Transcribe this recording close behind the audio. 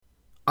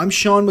I'm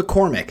Sean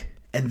McCormick,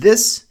 and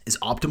this is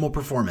Optimal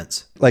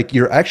Performance. Like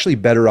you're actually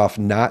better off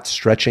not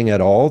stretching at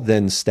all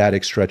than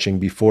static stretching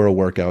before a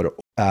workout.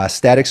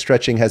 Static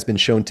stretching has been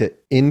shown to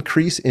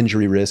increase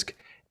injury risk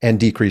and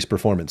decrease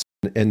performance.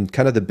 And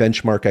kind of the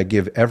benchmark I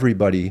give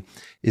everybody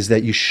is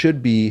that you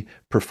should be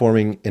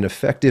performing an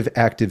effective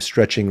active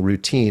stretching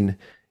routine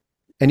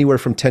anywhere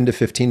from 10 to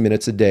 15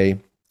 minutes a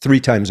day, 3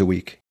 times a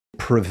week.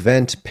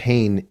 Prevent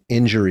pain,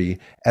 injury,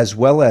 as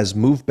well as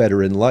move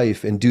better in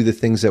life and do the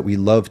things that we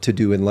love to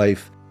do in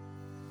life.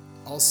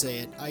 I'll say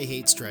it, I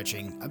hate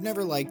stretching. I've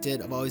never liked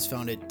it, I've always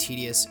found it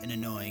tedious and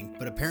annoying,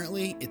 but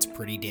apparently it's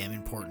pretty damn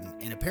important,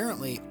 and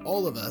apparently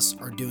all of us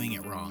are doing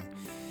it wrong.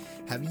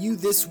 Have you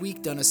this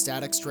week done a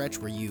static stretch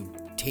where you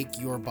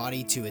take your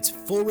body to its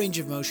full range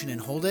of motion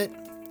and hold it?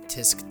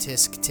 Tisk,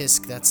 tisk,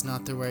 tisk, that's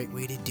not the right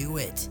way to do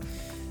it.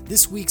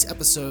 This week's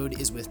episode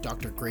is with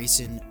Dr.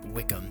 Grayson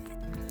Wickham,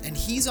 and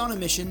he's on a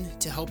mission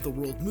to help the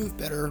world move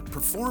better,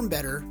 perform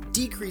better,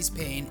 decrease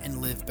pain,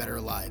 and live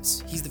better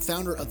lives. He's the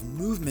founder of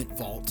Movement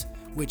Vault,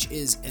 which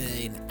is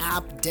an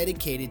app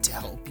dedicated to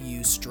help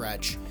you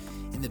stretch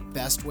in the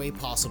best way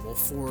possible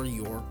for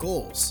your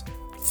goals.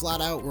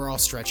 Flat out, we're all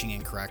stretching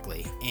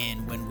incorrectly,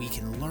 and when we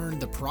can learn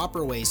the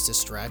proper ways to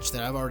stretch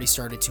that I've already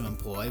started to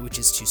employ, which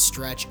is to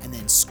stretch and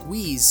then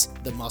squeeze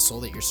the muscle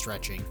that you're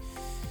stretching,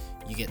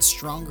 you get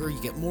stronger, you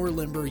get more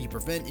limber, you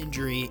prevent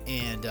injury,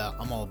 and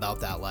I'm all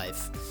about that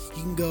life.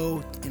 You can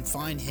go and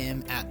find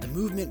him at the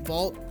Movement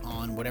Vault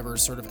on whatever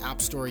sort of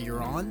app store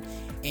you're on,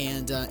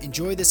 and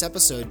enjoy this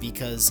episode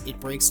because it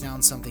breaks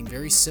down something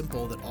very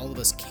simple that all of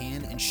us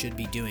can and should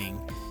be doing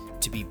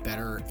to be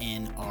better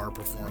in our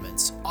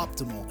performance,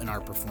 optimal in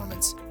our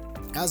performance.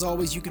 As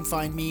always, you can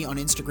find me on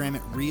Instagram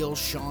at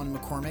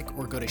RealSeanMcCormick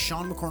or go to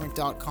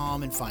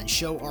SeanMcCormick.com and find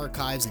show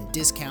archives and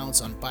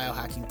discounts on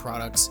biohacking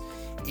products.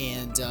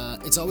 And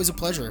it's always a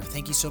pleasure.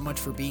 Thank you so much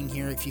for being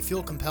here. If you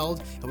feel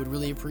compelled, I would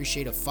really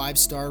appreciate a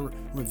 5-star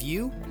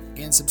review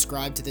and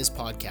subscribe to this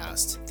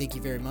podcast. Thank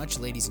you very much,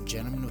 ladies and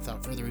gentlemen.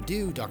 Without further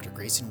ado, Dr.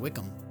 Grayson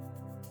Wickham.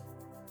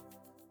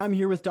 I'm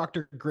here with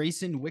Dr.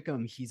 Grayson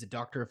Wickham. He's a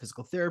doctor of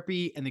physical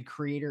therapy and the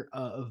creator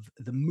of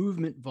the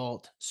Movement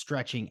Vault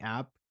stretching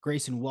app.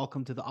 Grayson,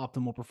 welcome to the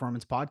Optimal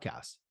Performance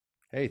Podcast.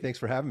 Hey, thanks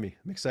for having me.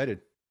 I'm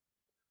excited.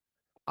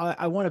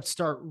 I want to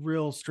start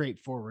real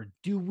straightforward.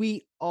 Do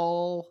we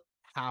all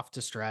have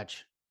to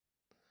stretch?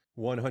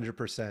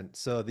 100%.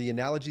 So the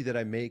analogy that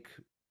I make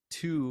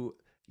to,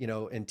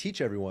 and teach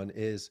everyone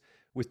is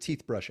with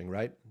teeth brushing,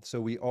 right? So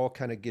we all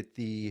kind of get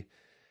the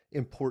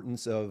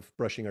importance of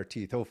brushing our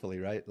teeth, hopefully,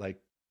 right?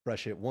 Like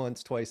brush it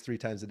once, twice, 3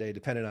 times a day,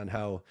 depending on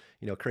how,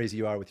 crazy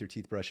you are with your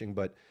teeth brushing.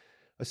 But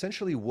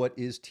essentially, what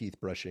is teeth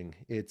brushing?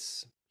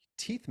 It's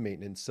teeth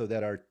maintenance so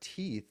that our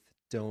teeth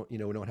we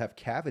don't have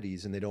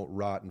cavities and they don't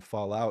rot and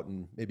fall out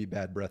and maybe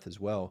bad breath as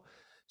well.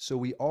 So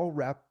we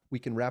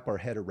can wrap our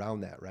head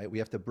around that, right? We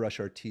have to brush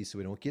our teeth so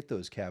we don't get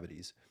those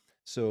cavities.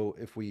 So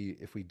if we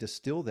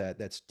distill that,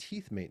 that's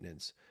teeth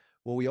maintenance.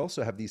 Well, we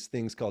also have these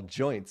things called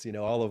joints,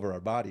 all over our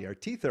body. Our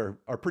teeth are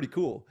pretty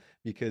cool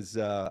because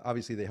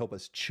obviously they help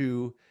us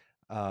chew,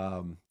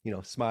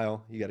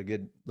 smile. You got a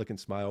good looking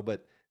smile,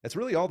 but that's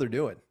really all they're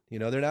doing.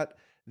 They're not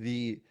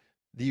the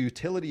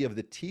utility of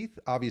the teeth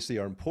obviously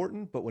are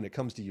important, but when it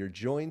comes to your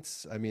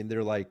joints, I mean,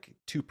 they're like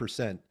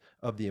 2%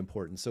 of the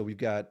importance. So we've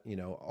got,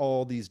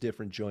 all these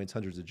different joints,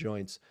 hundreds of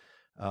joints.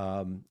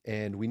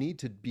 And we need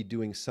to be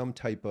doing some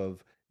type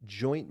of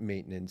joint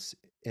maintenance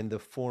in the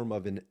form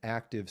of an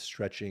active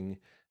stretching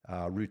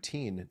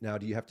routine. Now,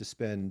 do you have to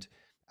spend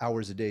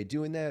hours a day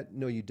doing that?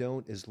 No, you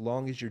don't, as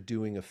long as you're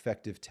doing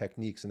effective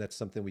techniques. And that's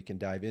something we can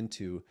dive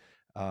into.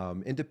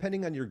 And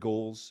depending on your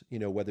goals,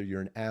 whether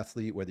you're an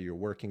athlete, whether you're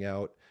working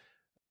out,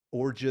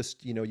 or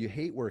just, you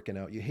hate working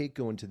out, you hate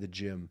going to the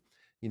gym,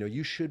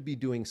 you should be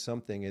doing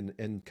something.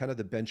 And kind of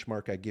the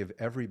benchmark I give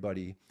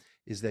everybody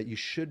is that you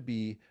should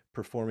be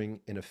performing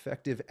an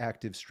effective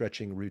active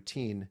stretching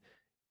routine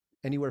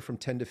anywhere from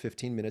 10 to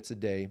 15 minutes a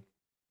day,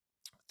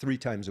 3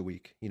 times a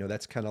week.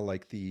 That's kind of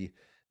like the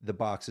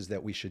boxes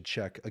that we should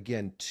check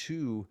again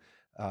to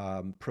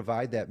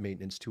provide that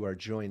maintenance to our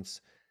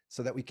joints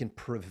so that we can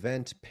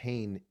prevent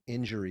pain,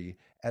 injury,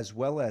 as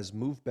well as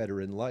move better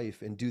in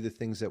life and do the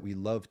things that we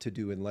love to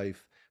do in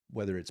life,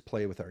 whether it's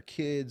play with our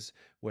kids,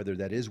 whether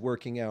that is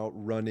working out,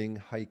 running,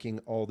 hiking,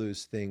 all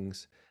those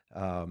things.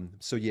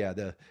 So yeah,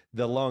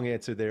 the long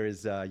answer there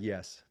is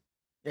yes.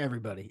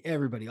 Everybody,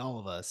 all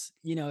of us,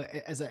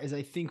 as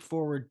I think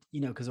forward,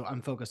 because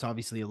I'm focused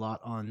obviously a lot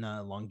on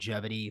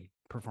longevity,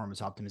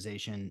 performance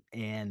optimization.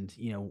 And,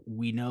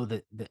 we know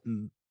that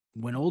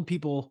when old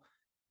people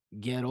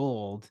get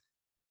old,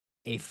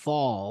 a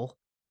fall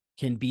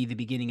can be the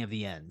beginning of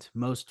the end.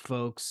 Most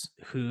folks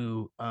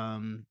who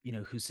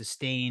who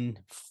sustain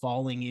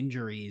falling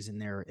injuries in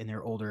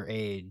their older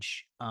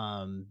age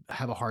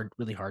have a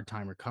really hard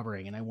time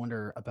recovering. And I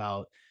wonder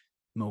about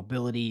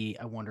mobility.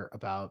 I wonder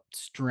about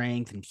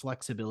strength and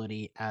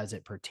flexibility as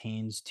it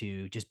pertains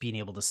to just being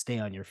able to stay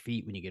on your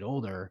feet when you get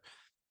older.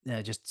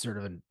 Just sort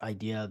of an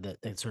idea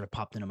that sort of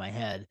popped into my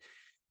head.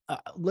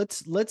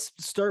 Let's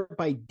start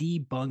by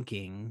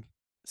debunking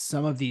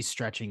some of these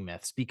stretching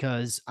myths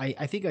because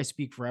I think I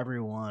speak for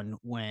everyone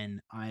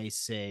when I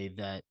say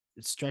that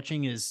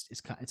stretching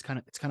it's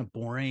kind of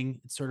boring.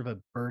 It's sort of a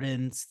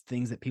burden,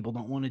 things that people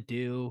don't want to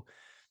do.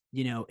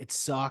 It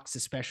sucks,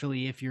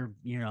 especially if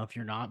if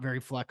you're not very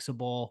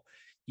flexible,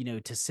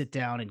 to sit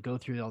down and go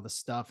through all the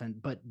stuff.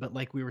 And but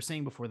like we were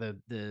saying before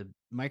the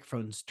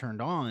microphones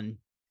turned on,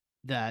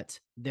 that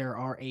there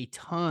are a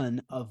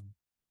ton of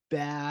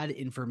bad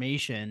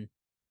information,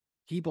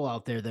 people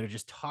out there that are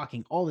just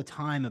talking all the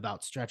time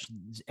about stretch,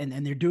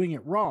 and they're doing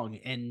it wrong.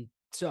 And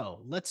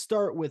so let's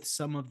start with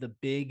some of the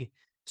big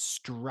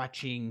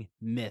stretching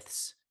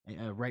myths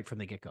right from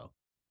the get-go.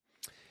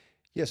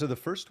 Yeah, so the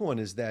first one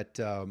is that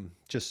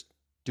just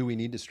do we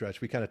need to stretch?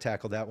 We kind of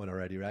tackled that one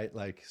already, right?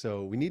 Like,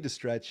 so we need to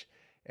stretch.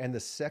 And the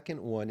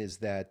second one is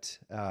that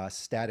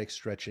static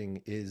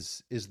stretching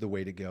is the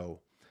way to go.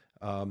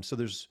 So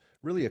there's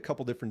really a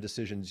couple different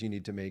decisions you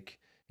need to make,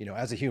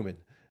 as a human.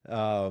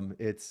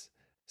 It's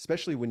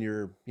especially when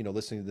you're,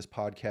 listening to this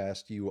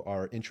podcast, you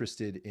are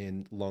interested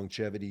in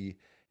longevity,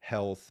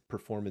 health,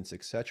 performance,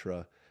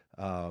 etc.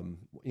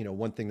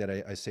 One thing that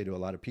I say to a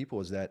lot of people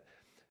is that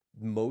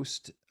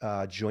most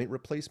joint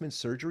replacement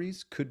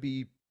surgeries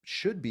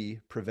should be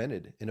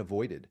prevented and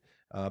avoided.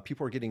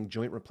 People are getting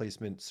joint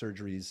replacement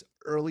surgeries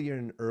earlier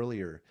and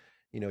earlier.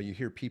 You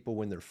hear people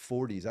when they're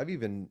 40s. I've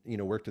even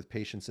worked with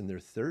patients in their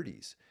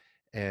 30s.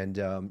 And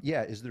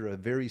yeah, is there a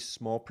very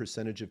small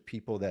percentage of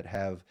people that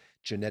have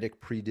genetic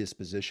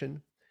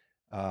predisposition,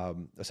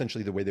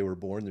 essentially the way they were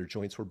born, their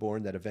joints were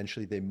born, that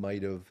eventually they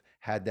might have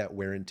had that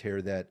wear and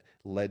tear that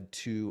led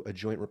to a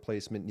joint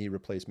replacement, knee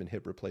replacement,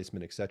 hip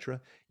replacement, etc.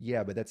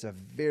 Yeah, but that's a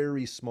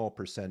very small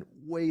percent,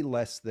 way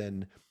less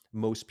than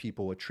most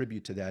people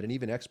attribute to that, and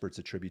even experts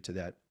attribute to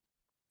that.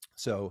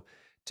 So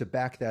to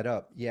back that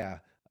up, yeah,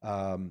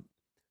 um,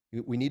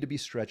 we need to be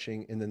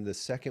stretching. And then the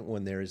second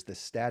one there is the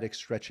static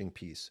stretching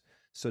piece.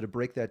 So to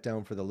break that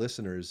down for the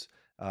listeners,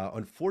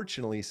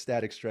 unfortunately,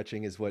 static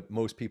stretching is what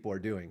most people are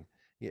doing.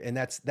 Yeah, and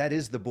that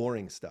is the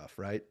boring stuff,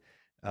 right?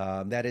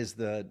 That is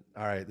the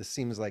all right. This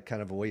seems like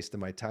kind of a waste of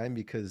my time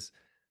because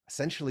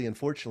essentially,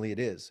 unfortunately, it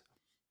is.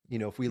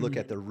 If we look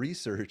at Mhm. the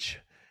research,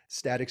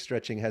 static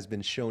stretching has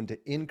been shown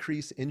to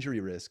increase injury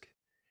risk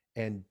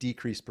and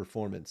decrease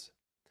performance.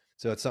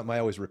 So it's something I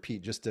always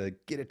repeat just to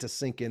get it to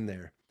sink in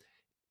there.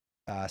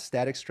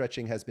 Static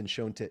stretching has been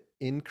shown to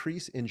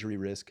increase injury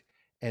risk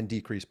and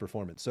decrease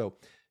performance. So,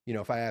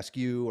 if I ask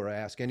you or I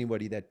ask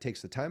anybody that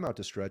takes the time out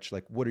to stretch,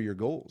 like, what are your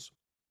goals?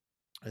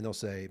 And they'll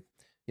say,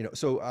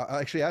 so I'll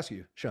actually ask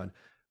you, Sean,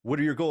 what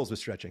are your goals with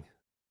stretching?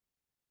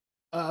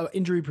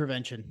 Injury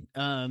prevention.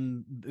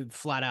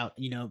 Flat out,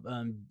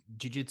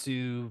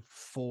 jujitsu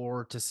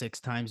 4 to 6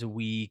 times a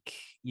week,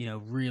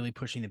 really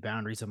pushing the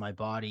boundaries of my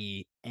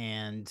body.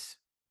 And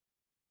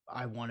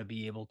I want to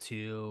be able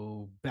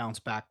to bounce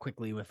back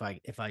quickly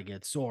if I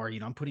get sore.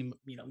 I'm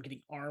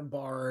getting arm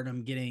barred,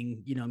 I'm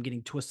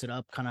getting twisted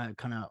up kind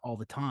of all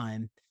the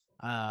time.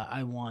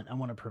 I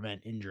want to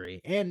prevent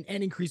injury and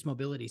increase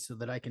mobility so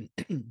that I can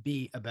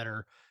be a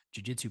better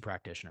jujitsu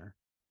practitioner.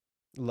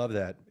 Love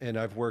that. And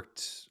I've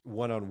worked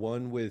one on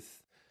one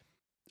with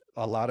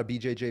a lot of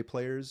BJJ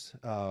players,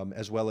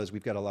 as well as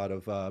we've got a lot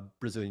of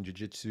Brazilian Jiu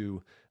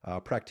Jitsu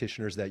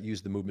practitioners that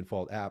use the Movement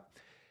Vault app.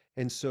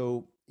 And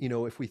so,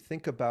 if we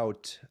think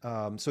about,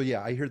 so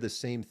yeah, I hear the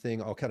same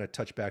thing. I'll kind of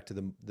touch back to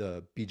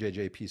the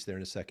BJJ piece there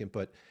in a second,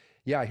 but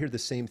yeah, I hear the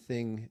same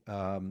thing.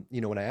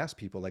 When I ask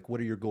people, like, what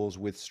are your goals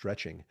with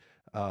stretching?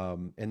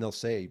 And they'll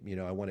say,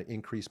 I want to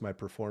increase my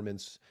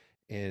performance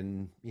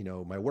in,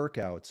 my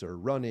workouts or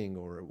running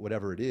or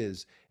whatever it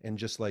is. And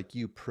just like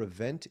you,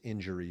 prevent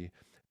injury.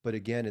 But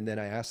again, and then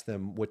I ask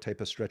them what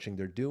type of stretching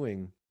they're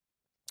doing,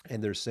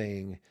 and they're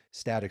saying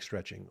static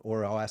stretching,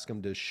 or I'll ask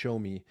them to show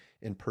me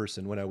in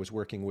person when I was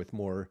working with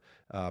more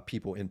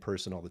people in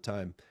person all the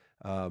time.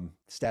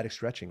 Static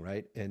stretching,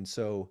 right? And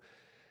so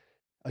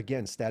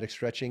again, static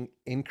stretching,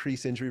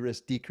 increase injury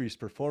risk, decrease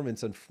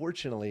performance.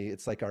 Unfortunately,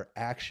 it's like our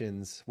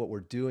actions, what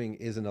we're doing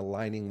isn't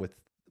aligning with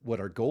what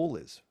our goal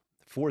is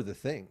for the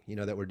thing,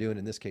 that we're doing,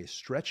 in this case,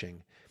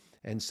 stretching.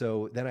 And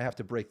so then I have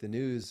to break the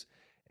news.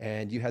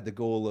 And you had the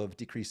goal of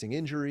decreasing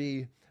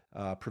injury,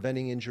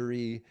 preventing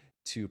injury,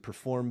 to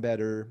perform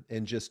better,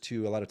 and just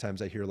to, a lot of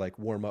times I hear, like,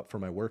 warm up for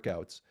my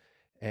workouts.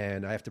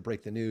 And I have to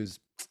break the news,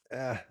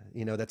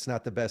 that's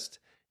not the best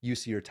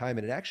use of your time.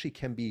 And it actually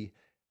can be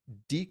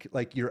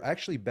like, you're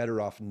actually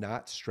better off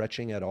not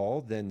stretching at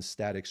all than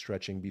static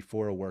stretching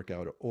before a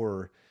workout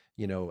or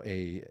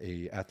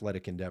a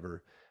athletic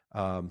endeavor.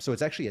 So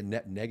it's actually a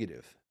net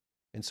negative.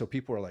 And so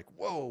people are like,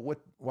 whoa, what,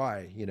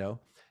 why,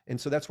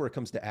 and so that's where it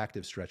comes to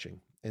active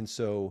stretching. And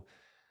so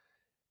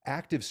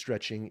active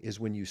stretching is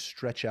when you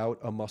stretch out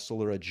a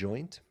muscle or a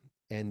joint,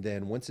 and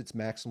then once it's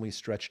maximally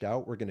stretched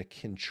out, we're going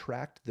to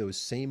contract those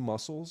same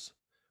muscles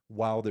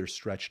while they're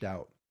stretched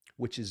out,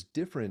 which is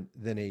different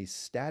than a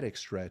static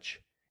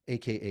stretch,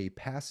 aka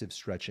passive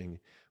stretching,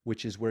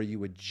 which is where you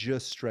would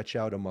just stretch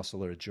out a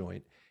muscle or a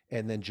joint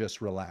and then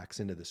just relax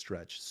into the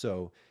stretch.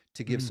 So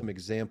to give some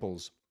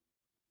examples,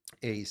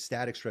 a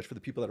static stretch for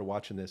the people that are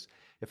watching this,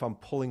 if I'm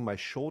pulling my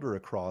shoulder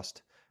across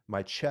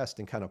my chest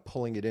and kind of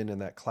pulling it in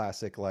that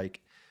classic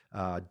like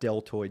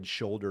deltoid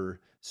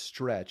shoulder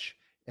stretch,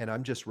 and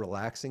I'm just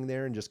relaxing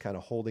there and just kind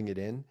of holding it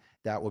in,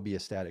 that would be a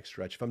static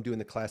stretch. If I'm doing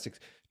the classic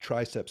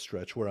tricep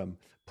stretch where I'm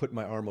putting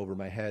my arm over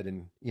my head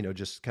and,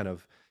 just kind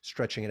of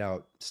stretching it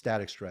out,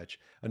 static stretch.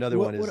 Another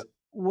one What is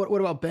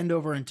what about bend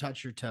over and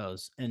touch your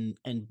toes and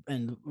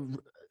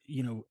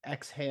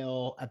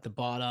exhale at the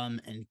bottom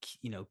and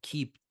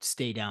keep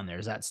stay down there?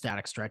 Is that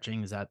static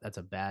stretching? That's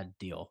a bad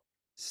deal?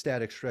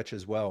 static stretch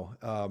as well.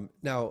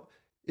 Now,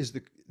 is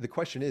the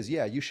question is,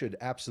 yeah, you should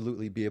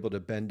absolutely be able to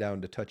bend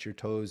down to touch your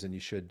toes, and you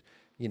should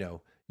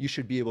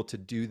be able to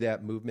do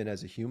that movement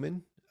as a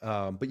human.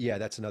 But yeah,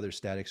 that's another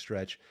static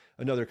stretch.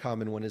 Another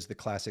common one is the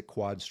classic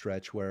quad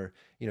stretch, where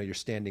you're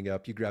standing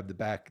up, you grab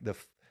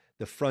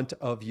the front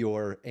of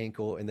your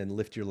ankle, and then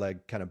lift your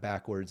leg kind of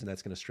backwards, and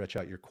that's going to stretch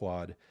out your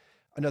quad.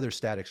 Another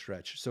static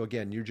stretch. So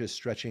again, you're just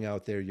stretching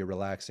out there, you're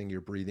relaxing, you're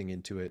breathing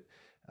into it.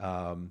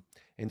 Um,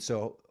 and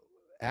so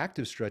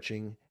active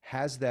stretching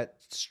has that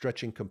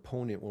stretching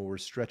component when we're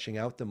stretching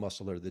out the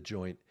muscle or the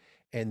joint,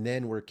 and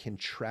then we're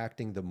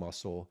contracting the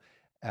muscle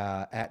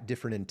at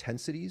different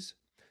intensities.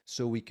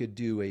 So we could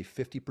do a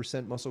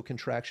 50% muscle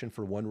contraction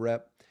for 1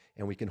 rep,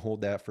 and we can hold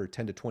that for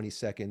 10 to 20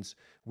 seconds.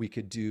 We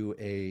could do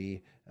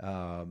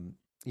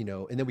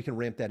and then we can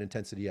ramp that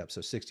intensity up. So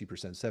 60%,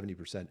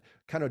 70%,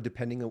 kind of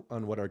depending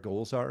on what our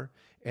goals are.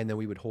 And then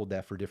we would hold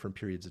that for different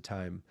periods of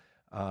time.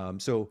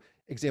 So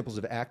examples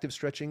of active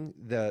stretching,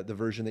 the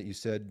version that you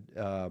said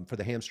for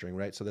the hamstring,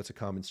 right? So that's a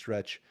common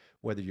stretch,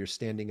 whether you're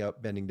standing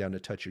up, bending down to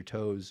touch your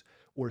toes,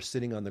 or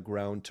sitting on the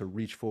ground to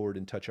reach forward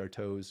and touch our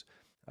toes.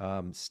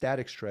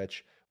 Static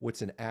stretch,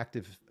 what's an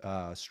active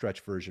stretch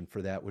version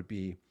for that would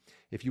be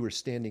if you were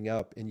standing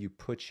up and you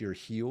put your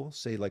heel,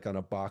 say like on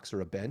a box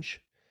or a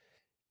bench,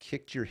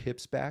 kicked your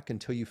hips back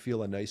until you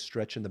feel a nice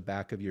stretch in the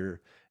back of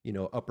your,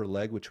 upper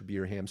leg, which would be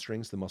your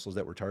hamstrings, the muscles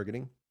that we're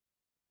targeting.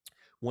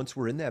 Once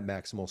we're in that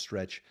maximal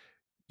stretch,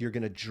 you're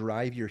going to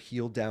drive your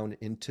heel down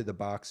into the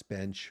box,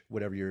 bench,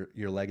 whatever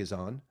your leg is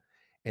on,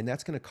 and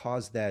that's going to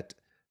cause that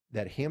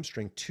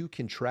hamstring to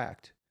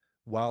contract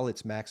while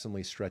it's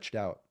maximally stretched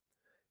out.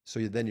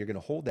 So then you're going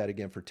to hold that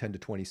again for 10 to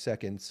 20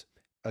 seconds.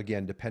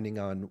 Again, depending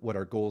on what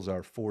our goals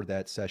are for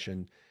that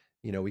session,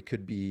 we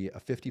could be a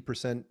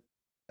 50%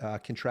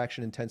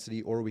 contraction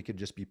intensity, or we could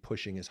just be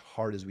pushing as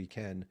hard as we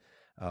can.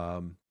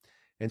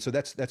 And so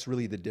that's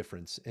really the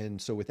difference.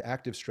 And so with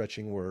active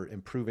stretching, we're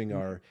improving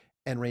our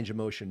end range of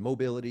motion,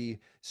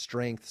 mobility,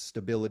 strength,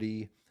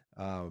 stability.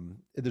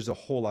 There's a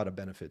whole lot of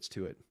benefits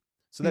to it.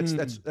 So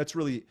that's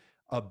really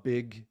a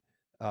big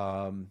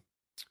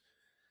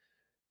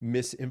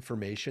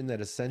misinformation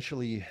that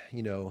essentially,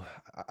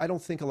 I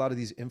don't think a lot of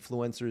these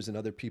influencers and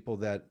other people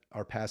that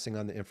are passing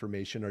on the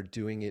information are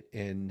doing it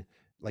in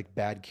like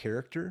bad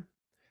character.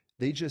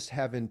 They just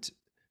haven't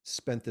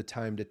spent the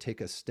time to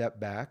take a step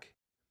back.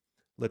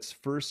 Let's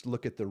first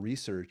look at the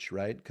research,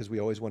 right? Because we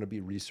always want to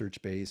be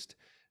research based.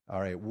 All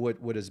right,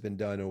 what has been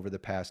done over the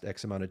past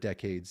X amount of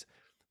decades?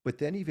 But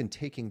then even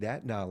taking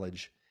that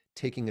knowledge,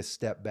 taking a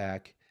step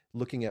back,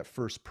 looking at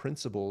first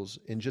principles,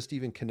 and just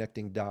even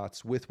connecting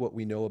dots with what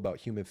we know about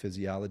human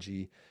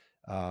physiology,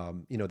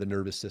 the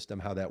nervous system,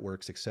 how that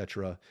works,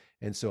 etc.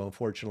 And so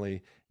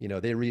unfortunately,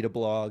 they read a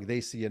blog,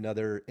 they see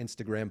another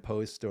Instagram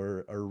post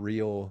or a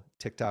real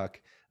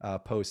TikTok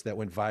post that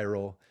went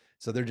viral.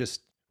 So they're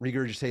just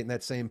regurgitating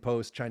that same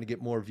post, trying to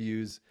get more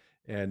views.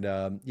 And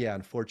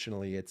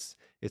unfortunately, it's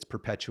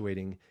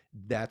perpetuating.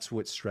 That's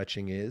what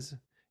stretching is,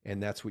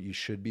 and that's what you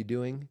should be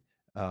doing.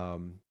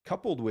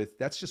 Coupled with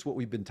that's just what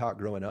we've been taught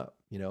growing up,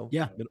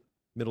 Yeah.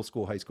 middle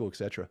school, high school,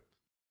 etc.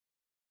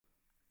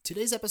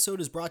 Today's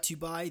episode is brought to you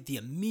by the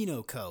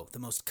Amino Co., the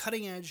most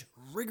cutting-edge,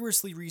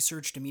 rigorously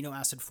researched amino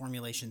acid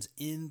formulations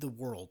in the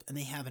world. And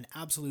they have an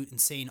absolute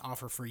insane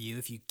offer for you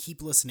if you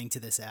keep listening to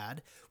this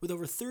ad. With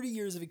over 30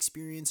 years of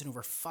experience and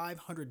over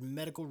 500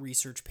 medical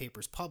research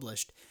papers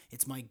published,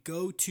 it's my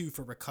go-to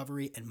for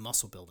recovery and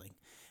muscle building.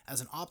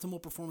 As an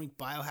optimal performing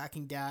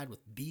biohacking dad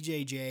with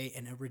BJJ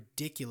and a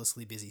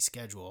ridiculously busy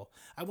schedule,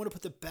 I want to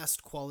put the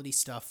best quality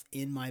stuff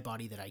in my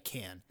body that I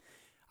can.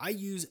 I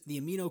use the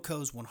Amino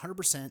Co.'s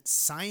 100%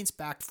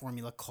 science-backed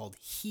formula called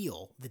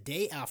HEAL the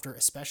day after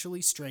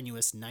especially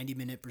strenuous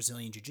 90-minute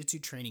Brazilian Jiu-Jitsu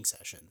training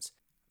sessions.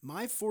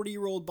 My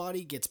 40-year-old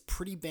body gets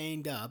pretty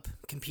banged up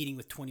competing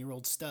with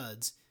 20-year-old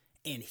studs,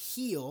 and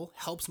HEAL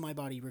helps my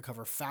body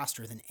recover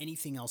faster than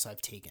anything else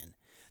I've taken.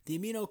 The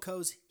Amino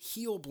Co.'s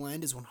HEAL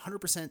blend is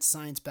 100%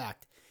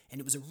 science-backed, and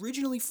it was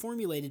originally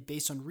formulated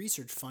based on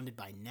research funded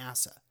by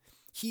NASA.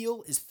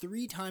 HEAL is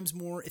 3 times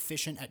more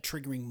efficient at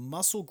triggering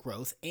muscle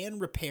growth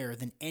and repair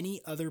than any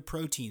other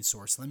protein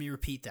source. Let me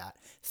repeat that.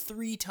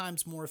 3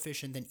 times more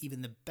efficient than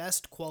even the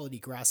best quality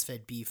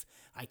grass-fed beef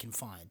I can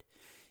find.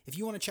 If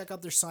you want to check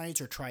out their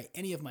science or try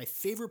any of my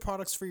favorite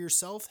products for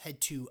yourself, head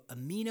to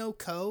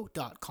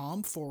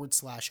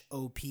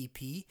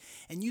aminoco.com/OPP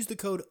and use the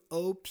code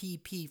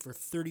OPP for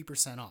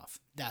 30%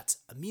 off. That's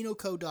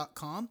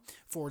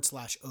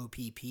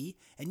aminoco.com/OPP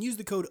and use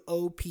the code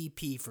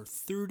OPP for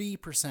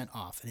 30%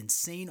 off. An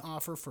insane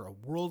offer for a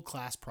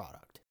world-class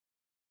product.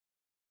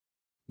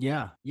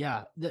 Yeah.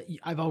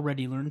 I've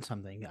already learned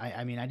something.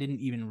 I mean, I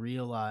didn't even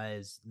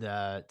realize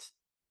that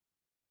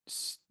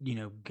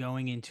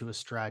going into a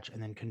stretch and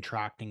then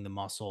contracting the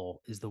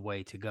muscle is the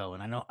way to go.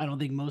 And I don't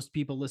think most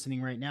people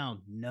listening right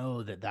now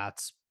know that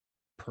that's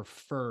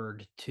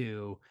preferred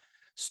to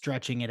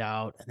stretching it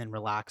out and then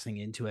relaxing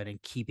into it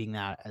and keeping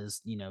that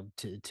as,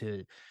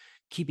 to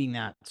keeping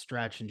that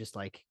stretch and just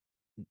like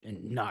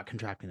and not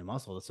contracting the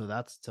muscle. So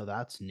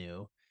that's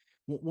new.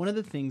 One of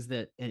the things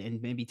that and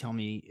maybe tell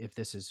me if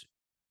this is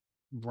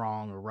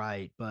wrong or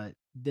right, but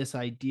this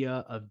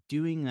idea of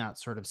doing that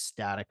sort of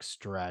static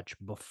stretch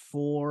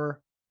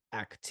before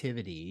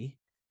activity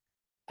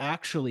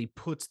actually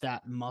puts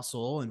that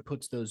muscle and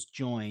puts those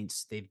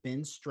joints, they've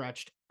been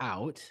stretched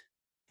out.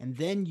 And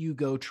then you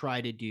go try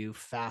to do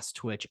fast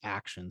twitch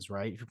actions,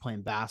 right? If you're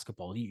playing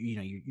basketball,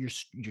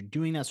 you're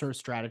doing that sort of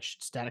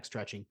static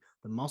stretching.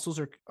 The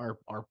muscles are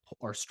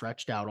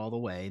stretched out all the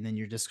way, and then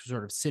you're just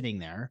sort of sitting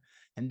there.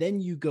 And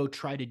then you go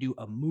try to do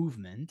a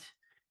movement,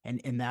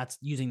 and that's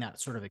using that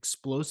sort of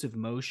explosive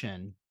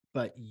motion,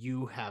 but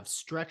you have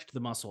stretched the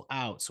muscle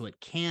out so it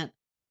can't,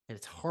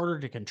 it's harder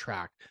to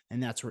contract, and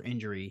that's where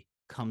injury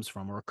comes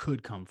from or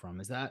could come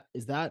from. Is that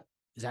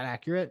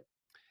accurate?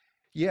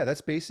 Yeah, that's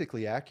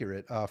basically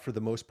accurate for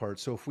the most part.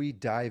 So if we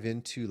dive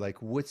into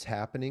like what's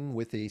happening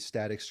with a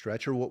static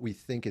stretch or what we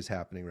think is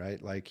happening,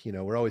 right? Like,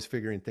 we're always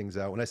figuring things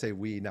out. When I say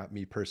we, not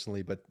me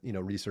personally, but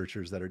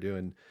researchers that are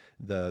doing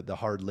the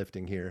hard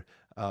lifting here.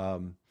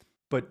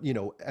 But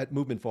at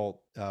Movement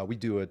Vault, we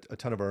do a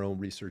ton of our own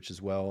research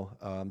as well.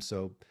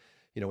 So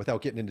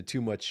without getting into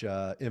too much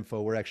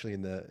info, we're actually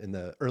in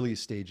the early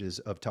stages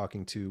of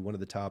talking to one of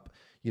the top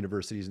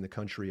universities in the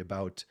country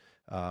about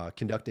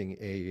conducting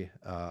a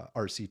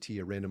RCT,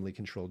 a randomly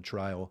controlled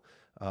trial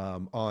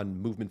on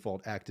movement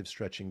vault active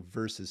stretching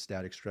versus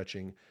static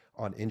stretching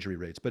on injury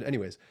rates. But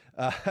anyways,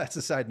 that's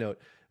a side note.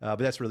 But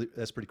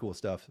that's pretty cool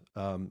stuff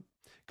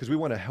because we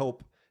want to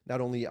help not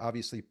only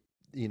obviously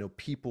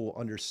people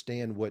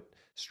understand what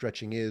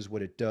stretching is,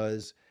 what it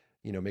does,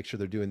 make sure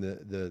they're doing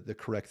the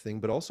correct thing,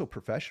 but also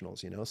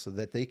professionals, so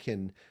that they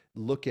can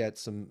look at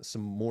some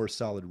more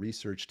solid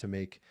research to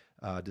make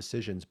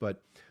decisions.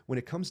 But when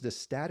it comes to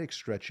static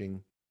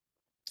stretching,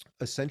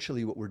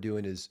 essentially what we're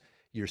doing is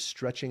you're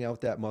stretching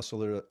out that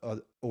muscle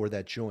or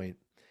that joint,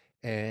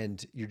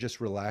 and you're just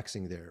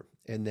relaxing there.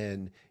 And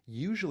then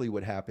usually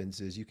what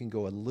happens is you can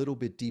go a little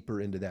bit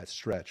deeper into that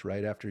stretch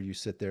right after you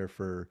sit there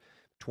for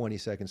 20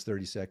 seconds,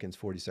 30 seconds,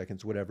 40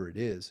 seconds, whatever it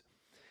is.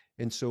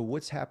 And so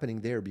what's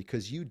happening there,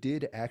 because you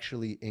did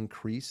actually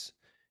increase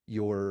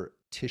your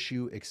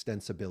tissue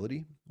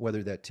extensibility,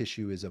 whether that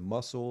tissue is a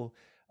muscle,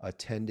 a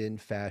tendon,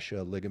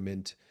 fascia,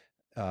 ligament,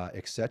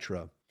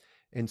 etc.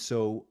 And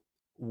so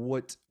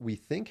what we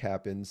think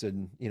happens,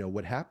 and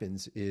what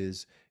happens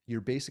is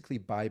you're basically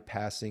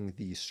bypassing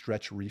the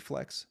stretch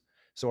reflex.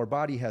 So our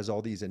body has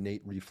all these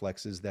innate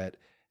reflexes that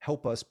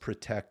help us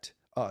protect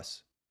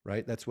us,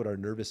 right? That's what our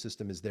nervous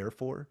system is there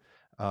for.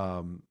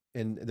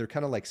 And they're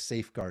kind of like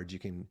safeguards. You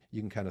can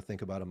kind of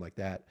think about them like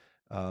that.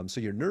 So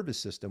your nervous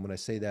system, when I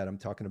say that, I'm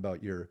talking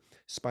about your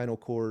spinal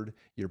cord,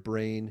 your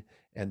brain,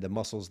 and the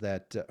muscles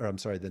that, or I'm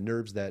sorry, the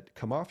nerves that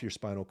come off your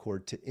spinal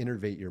cord to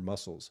innervate your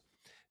muscles.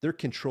 They're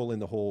controlling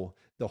the whole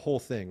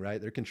thing,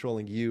 right? They're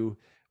controlling you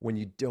when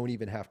you don't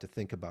even have to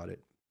think about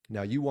it.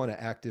 Now you want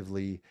to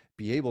actively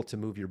be able to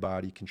move your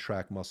body,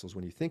 contract muscles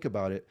when you think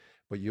about it,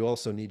 but you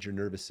also need your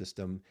nervous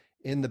system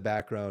in the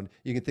background.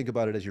 You can think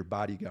about it as your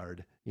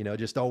bodyguard,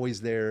 just always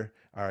there.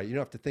 All right, you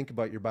don't have to think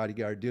about your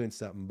bodyguard doing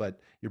something,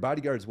 but your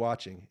bodyguard's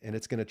watching and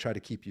it's going to try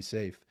to keep you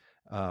safe.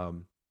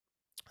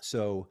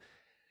 So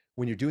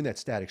when you're doing that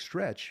static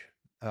stretch,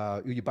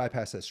 you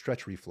bypass that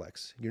stretch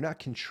reflex. You're not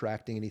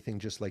contracting anything,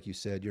 just like you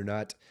said. You're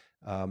not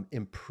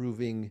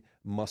improving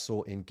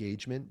muscle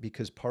engagement,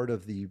 because part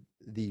of the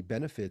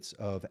benefits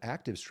of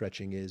active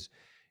stretching is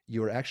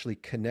you're actually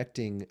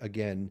connecting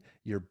again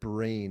your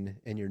brain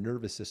and your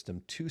nervous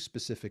system to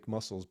specific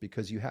muscles,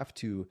 because you have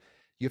to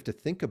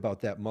think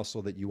about that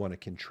muscle that you want to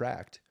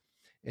contract,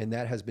 and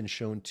that has been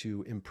shown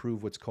to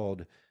improve what's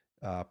called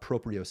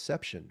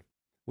proprioception,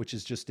 which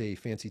is just a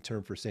fancy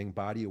term for saying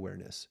body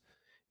awareness.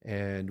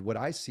 And what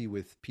I see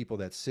with people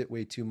that sit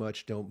way too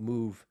much, don't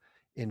move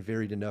in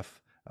varied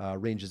enough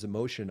ranges of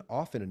motion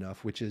often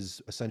enough, which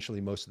is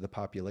essentially most of the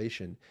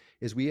population,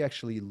 is we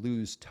actually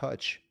lose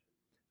touch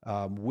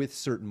with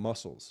certain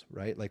muscles,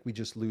 right? Like we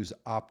just lose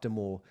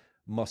optimal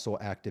muscle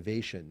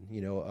activation,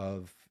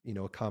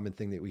 a common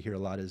thing that we hear a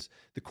lot is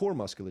the core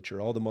musculature,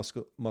 all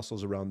the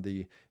muscles around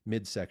the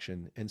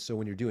midsection. And so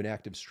when you're doing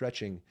active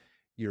stretching,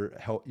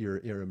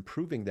 you're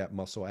improving that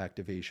muscle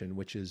activation,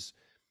 which is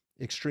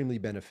extremely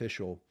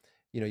beneficial.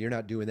 You're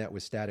not doing that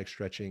with static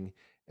stretching.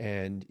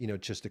 And,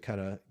 just to kind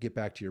of get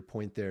back to your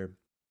point there,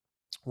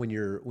 when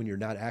you're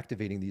not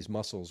activating these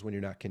muscles, when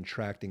you're not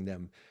contracting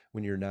them,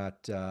 when you're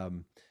not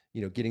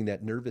getting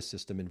that nervous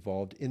system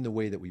involved in the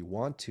way that we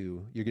want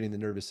to, you're getting the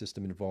nervous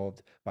system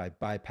involved by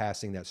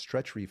bypassing that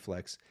stretch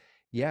reflex.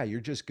 Yeah, you're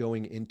just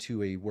going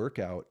into a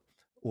workout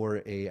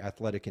or a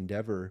athletic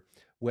endeavor,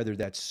 whether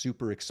that's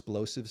super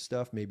explosive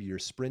stuff, maybe you're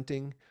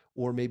sprinting,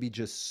 or maybe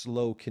just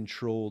slow,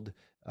 controlled,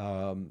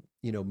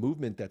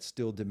 movement that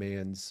still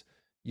demands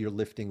you're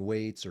lifting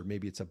weights, or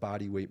maybe it's a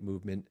body weight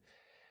movement.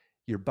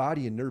 Your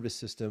body and nervous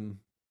system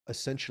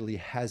essentially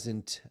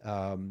hasn't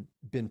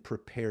been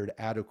prepared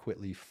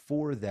adequately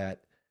for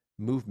that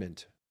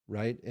movement,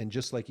 right? And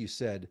just like you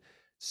said,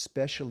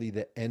 especially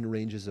the end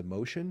ranges of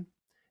motion,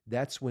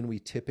 that's when we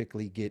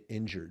typically get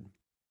injured.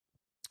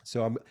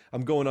 So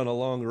I'm going on a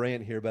long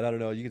rant here, but I don't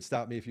know. You can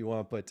stop me if you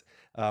want. But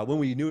when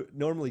we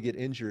normally get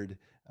injured,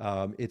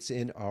 it's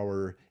in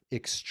our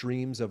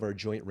extremes of our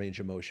joint range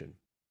of motion.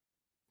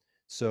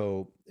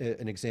 So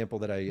an example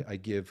that I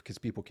give because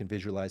people can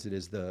visualize it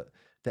is the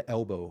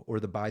elbow or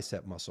the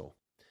bicep muscle.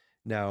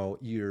 Now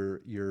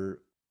your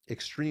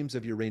extremes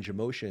of your range of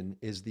motion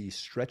is the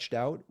stretched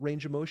out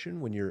range of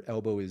motion when your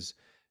elbow is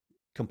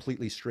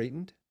completely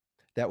straightened.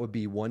 That would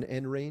be one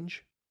end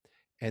range.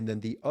 And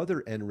then the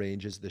other end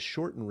range is the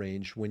shortened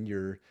range when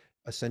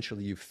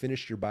you've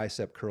finished your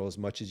bicep curl as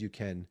much as you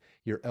can.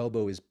 Your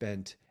elbow is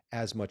bent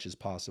as much as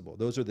possible.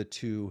 Those are the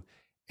two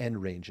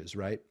end ranges,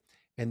 right?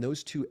 And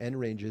those two end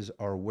ranges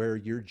are where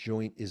your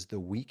joint is the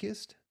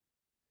weakest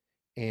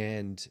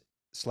and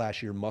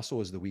slash your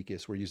muscle is the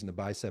weakest. We're using the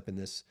bicep in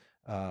this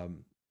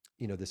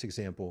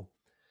example.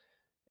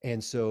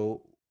 And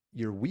so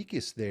you're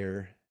weakest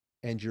there,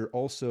 and you're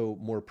also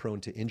more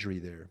prone to injury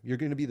there. You're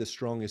going to be the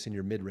strongest in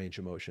your mid range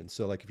of motion.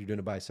 So, like if you're doing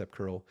a bicep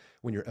curl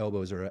when your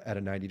elbows are at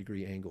a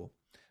 90-degree angle.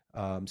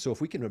 So, if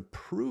we can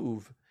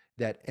improve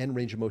that end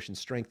range of motion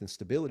strength and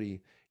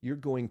stability, you're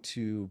going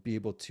to be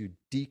able to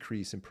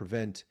decrease and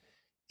prevent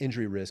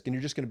injury risk, and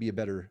you're just going to be a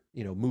better,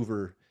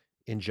 mover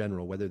in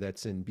general, whether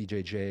that's in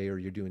BJJ or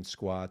you're doing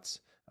squats,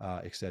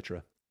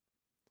 etc.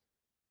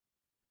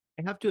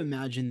 I have to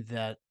imagine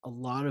that a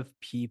lot of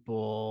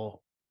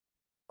people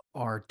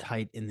are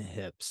tight in the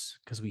hips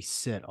because we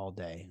sit all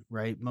day,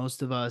 right?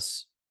 Most of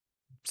us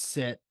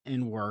sit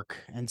and work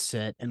and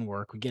sit and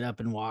work. We get up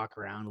and walk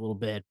around a little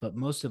bit, but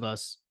most of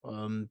us,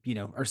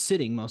 are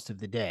sitting most of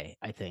the day,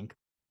 I think.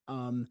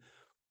 Um,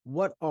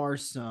 what are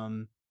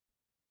some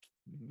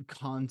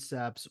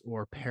concepts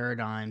or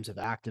paradigms of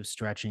active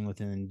stretching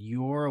within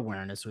your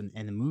awareness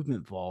and the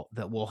movement vault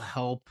that will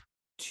help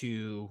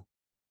to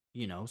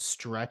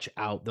stretch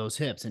out those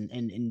hips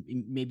and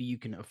maybe you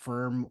can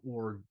affirm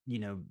or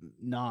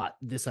not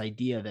this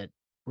idea that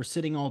we're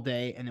sitting all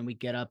day and then we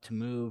get up to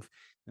move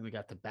and we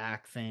got the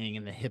back thing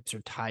and the hips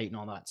are tight and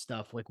all that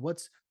stuff. Like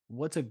what's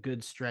a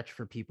good stretch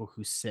for people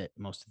who sit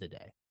most of the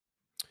day?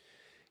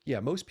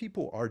 Yeah, most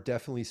people are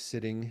definitely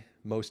sitting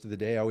most of the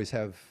day.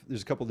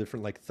 There's a couple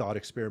different like thought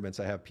experiments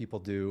I have people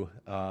do.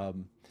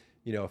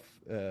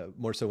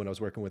 More so when I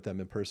was working with them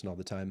in person all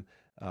the time.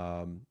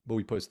 But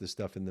we post this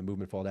stuff in the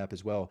Movement Vault app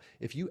as well.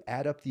 If you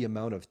add up the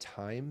amount of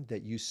time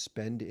that you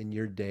spend in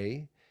your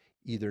day,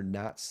 either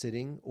not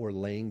sitting or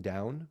laying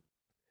down,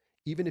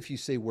 even if you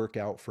say work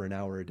out for an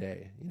hour a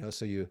day,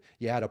 so you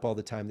add up all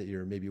the time that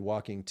you're maybe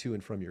walking to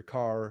and from your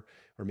car,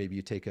 or maybe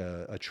you take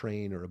a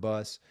train or a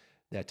bus,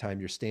 that time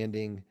you're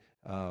standing,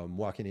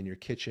 walking in your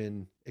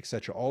kitchen,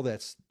 etc. All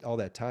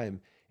that time,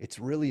 it's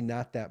really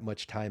not that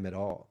much time at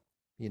all.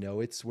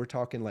 We're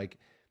talking like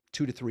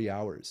 2 to 3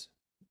 hours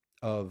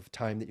of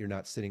time that you're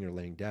not sitting or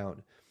laying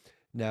down.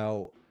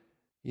 Now,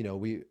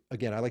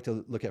 I like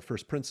to look at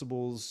first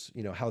principles,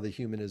 how the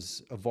human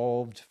has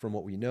evolved from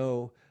what we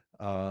know.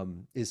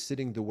 Is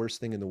sitting the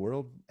worst thing in the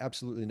world?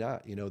 Absolutely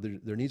not.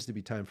 There needs to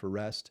be time for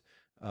rest.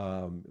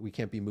 We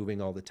can't be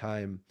moving all the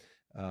time.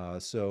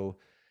 So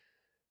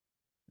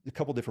a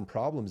couple different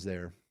problems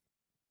there.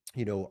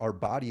 Our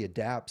body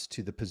adapts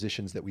to the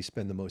positions that we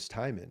spend the most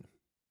time in.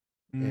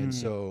 And Mm.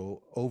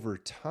 so over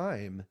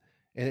time,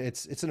 and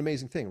it's an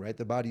amazing thing, right?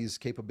 The body's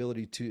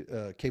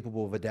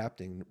capable of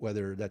adapting,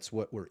 whether that's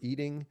what we're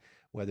eating,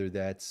 whether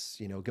that's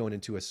going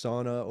into a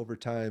sauna over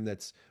time.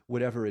 That's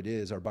whatever it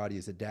is. Our body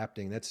is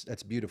adapting.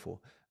 That's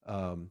beautiful.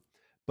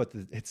 But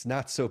it's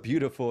not so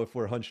beautiful if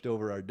we're hunched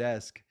over our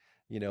desk,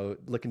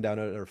 looking down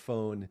at our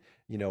phone.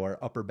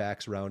 Our upper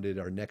back's rounded,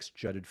 our neck's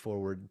jutted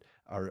forward,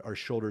 our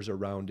shoulders are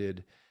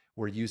rounded.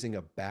 We're using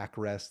a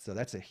backrest. So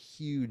that's a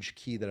huge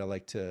key that I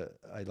like to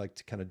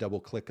kind of double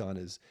click on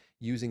is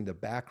using the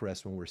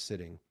backrest when we're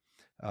sitting,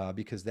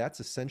 because that's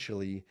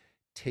essentially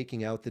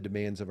taking out the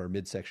demands of our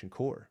midsection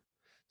core.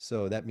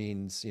 So that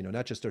means,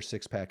 not just our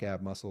six pack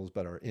ab muscles,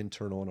 but our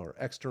internal and our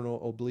external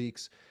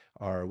obliques,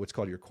 our what's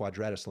called your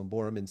quadratus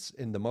lumborum,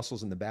 and the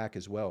muscles in the back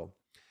as well.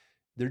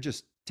 They're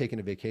just taking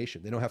a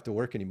vacation. They don't have to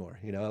work anymore.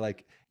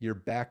 Like your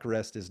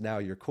backrest is now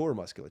your core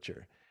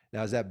musculature.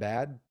 Now, is that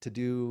bad to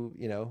do,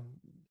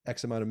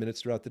 X amount of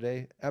minutes throughout the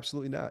day?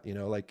 Absolutely not.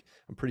 Like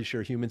I'm pretty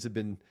sure humans have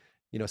been,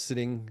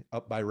 sitting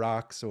up by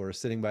rocks or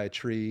sitting by a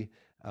tree,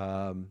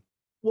 Um,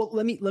 Well,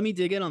 let me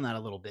dig in on that a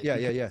little bit yeah,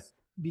 yeah, yeah.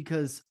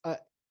 because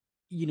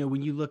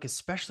when you look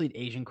especially at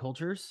Asian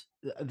cultures,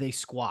 they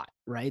squat,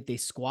 right? They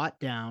squat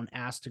down,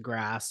 ass to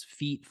grass,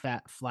 feet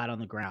flat on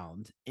the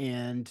ground,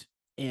 and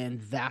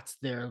that's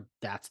their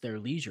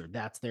leisure.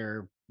 That's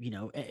their,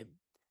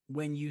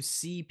 when you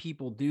see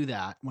people do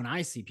that, when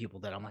I see people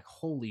that I'm like,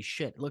 holy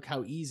shit, look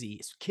how easy.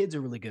 Kids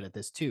are really good at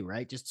this too,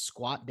 right? Just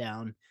squat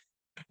down,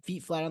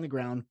 feet flat on the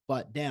ground,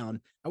 butt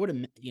down. I would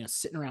have,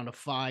 sitting around a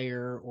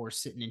fire or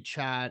sitting in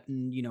chat,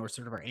 and or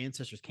sort of our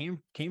ancestors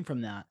came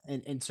from that,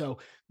 and so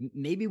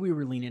maybe we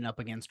were leaning up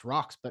against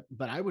rocks, but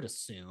I would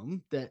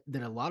assume that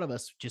a lot of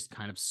us just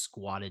kind of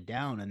squatted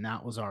down, and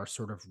that was our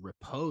sort of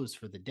repose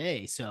for the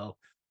day. So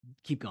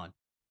keep going.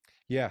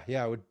 Yeah,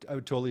 yeah, I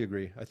would totally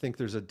agree. I think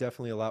there's a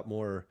definitely a lot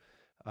more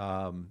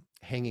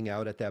hanging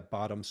out at that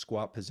bottom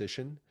squat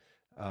position.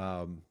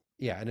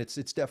 Yeah, and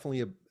it's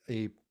definitely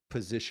a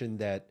position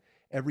that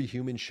every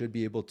human should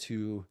be able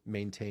to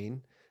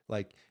maintain.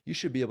 Like you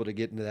should be able to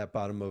get into that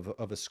bottom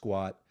of a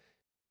squat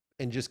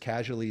and just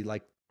casually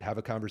like have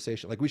a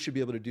conversation. Like we should be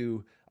able to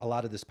do a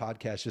lot of this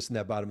podcast just in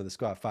that bottom of the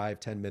squat, 5,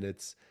 10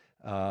 minutes.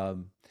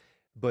 Um,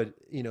 but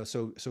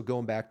so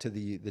going back to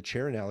the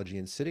chair analogy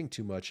and sitting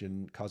too much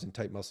and causing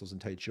tight muscles and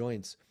tight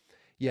joints,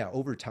 yeah,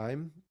 over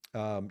time,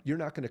 you're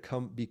not going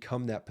to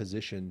become that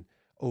position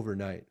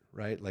overnight,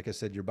 right? Like I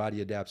said, your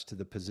body adapts to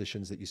the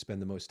positions that you spend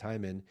the most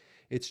time in.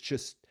 It's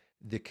just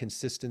the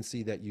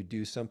consistency that you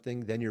do something,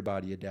 then your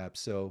body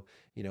adapts. So,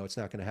 it's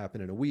not going to happen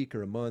in a week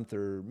or a month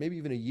or maybe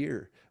even a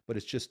year, but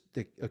it's just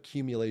the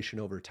accumulation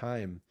over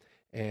time.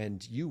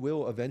 And you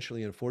will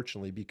eventually,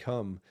 unfortunately,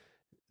 become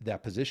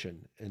that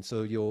position. And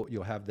so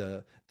you'll have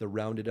the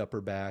rounded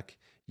upper back.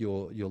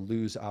 You'll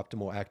lose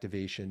optimal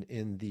activation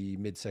in the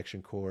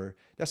midsection core.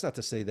 That's not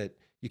to say that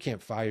you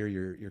can't fire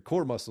your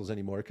core muscles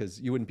anymore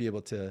because you wouldn't be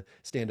able to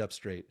stand up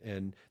straight.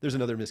 And there's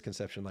another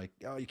misconception like,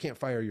 oh, you can't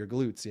fire your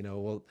glutes.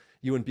 Well,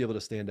 you wouldn't be able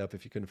to stand up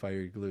if you couldn't fire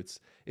your glutes.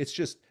 It's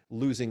just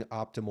losing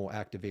optimal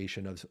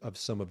activation of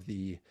some of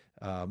the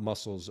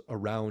muscles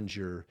around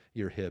your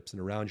hips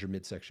and around your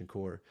midsection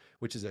core,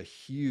 which is a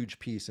huge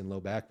piece in low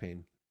back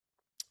pain.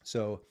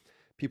 So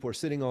people are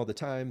sitting all the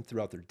time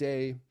throughout their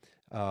day.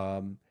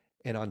 Um,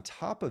 and on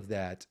top of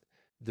that,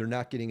 they're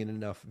not getting in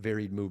enough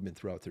varied movement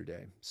throughout their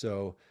day.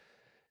 So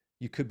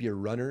you could be a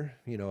runner.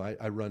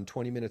 I run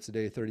 20 minutes a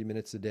day, 30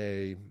 minutes a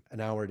day, an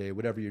hour a day,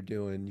 whatever you're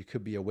doing. You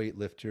could be a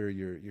weightlifter.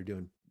 You're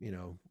doing,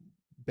 you're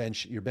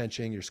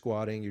benching, you're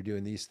squatting, you're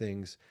doing these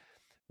things.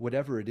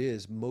 Whatever it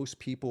is, most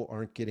people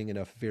aren't getting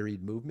enough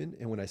varied movement.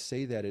 And when I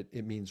say that,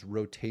 it means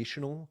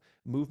rotational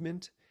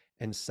movement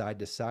and side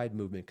to side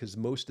movement, because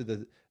most of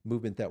the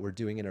movement that we're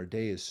doing in our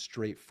day is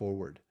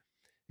straightforward.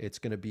 It's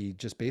going to be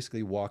just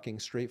basically walking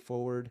straight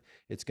forward.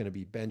 It's going to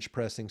be bench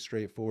pressing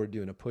straight forward,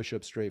 doing a push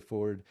up straight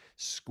forward.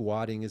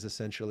 Squatting is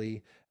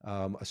essentially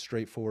a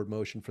straightforward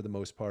motion for the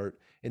most part.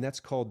 And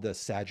that's called the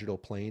sagittal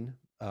plane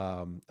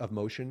of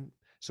motion.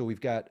 So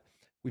we've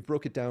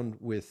broke it down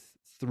with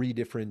three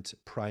different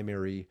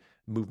primary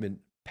movement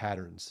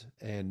patterns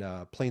and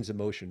planes of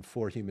motion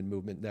for human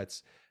movement.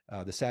 That's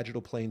the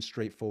sagittal plane,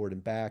 straight forward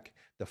and back,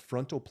 the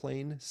frontal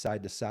plane,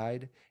 side to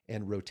side,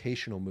 and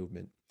rotational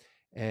movement.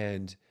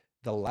 And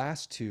the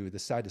last two, the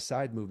side to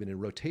side movement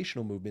and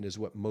rotational movement, is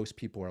what most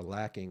people are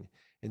lacking.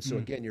 And so,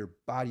 Mm. again, your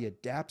body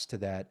adapts to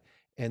that.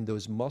 And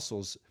those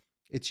muscles,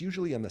 it's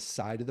usually on the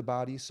side of the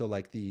body. So,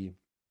 and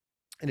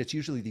it's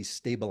usually these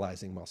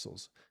stabilizing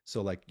muscles.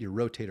 So, like your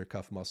rotator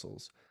cuff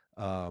muscles,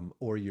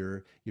 or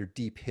your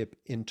deep hip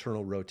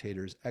internal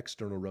rotators,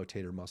 external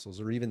rotator muscles,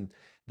 or even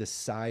the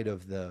side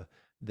of the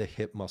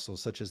hip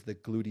muscles, such as the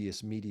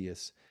gluteus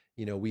medius.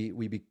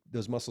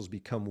 Those muscles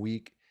become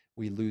weak.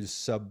 We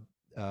lose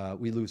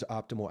we lose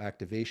optimal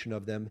activation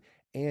of them,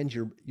 and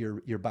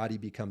your body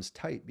becomes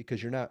tight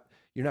because you're not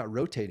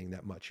rotating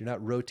that much. You're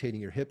not rotating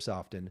your hips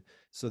often,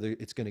 so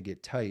that it's going to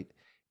get tight,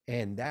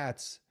 and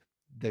that's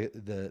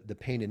the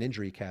pain and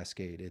injury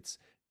cascade.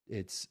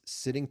 It's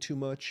sitting too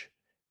much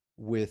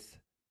with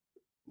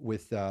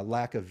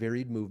lack of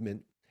varied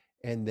movement,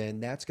 and then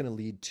that's going to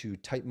lead to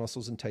tight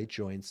muscles and tight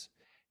joints.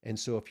 And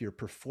so, if you're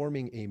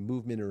performing a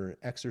movement or an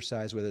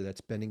exercise, whether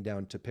that's bending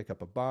down to pick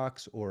up a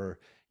box, or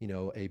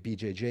a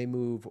BJJ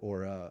move,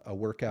 or a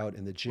workout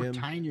in the Or gym,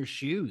 tying your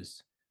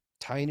shoes.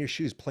 tying your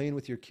shoes, playing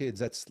with your kids,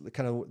 that's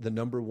kind of the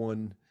number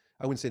one.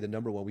 I wouldn't say the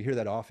number one. We hear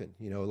that often,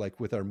 like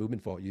with our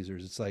movement vault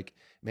users. It's like,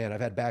 man, I've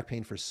had back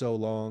pain for so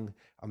long.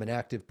 I'm an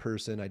active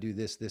person. I do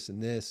this, this,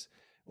 and this.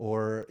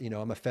 Or,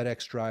 I'm a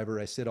FedEx driver.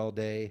 I sit all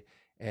day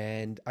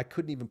and I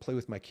couldn't even play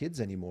with my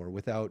kids anymore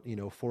without,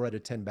 4 out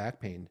of 10 back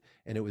pain.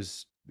 And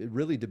it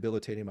really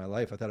debilitating my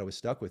life. I thought I was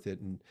stuck with it.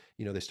 And,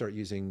 they start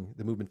using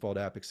the movement vault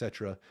app, et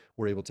cetera.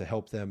 We're able to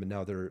help them. And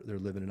now they're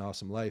living an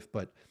awesome life.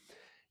 But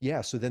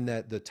yeah, so then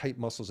the tight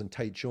muscles and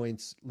tight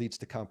joints leads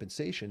to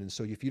compensation. And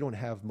so if you don't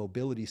have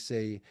mobility,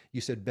 say you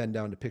said bend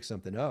down to pick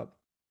something up,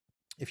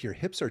 if your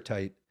hips are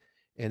tight,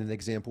 and an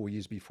example we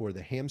used before,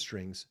 the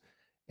hamstrings,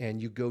 and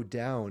you go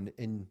down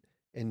and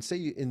say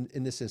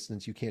in this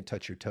instance you can't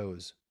touch your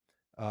toes.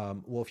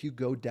 Well, if you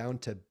go down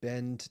to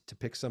bend to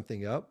pick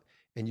something up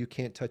and you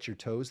can't touch your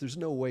toes, there's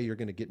no way you're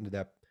going to get into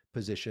that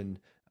position.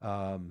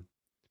 Um,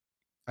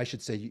 I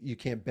should say you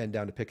can't bend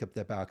down to pick up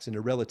that box in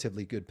a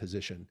relatively good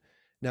position.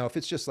 Now, if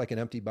it's just like an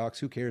empty box,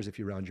 who cares if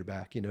you round your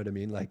back? You know what I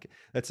mean? Like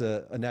that's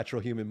a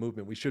natural human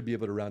movement. We should be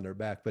able to round our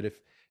back. But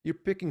if you're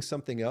picking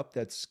something up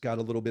that's got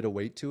a little bit of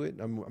weight to it,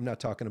 I'm not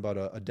talking about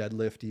a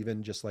deadlift,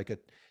 even just like a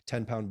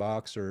 10-pound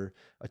box or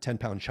a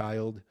 10-pound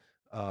child,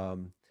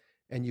 um,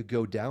 and you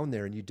go down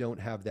there and you don't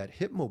have that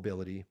hip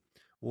mobility,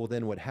 well,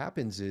 then what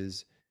happens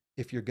is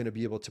if you're going to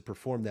be able to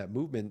perform that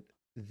movement,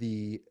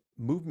 the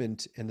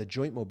movement and the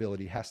joint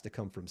mobility has to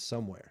come from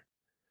somewhere.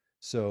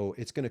 So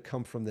it's going to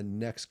come from the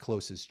next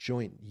closest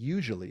joint,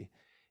 usually.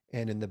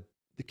 And in the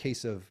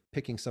case of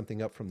picking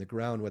something up from the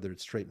ground, whether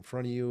it's straight in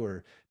front of you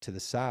or to the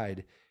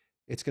side,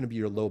 it's going to be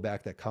your low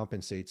back that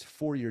compensates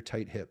for your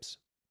tight hips.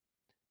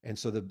 And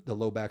so the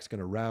low back's going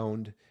to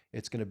round.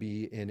 It's going to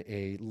be in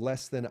a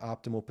less than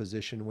optimal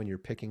position when you're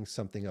picking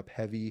something up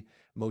heavy.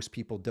 Most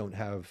people don't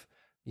have,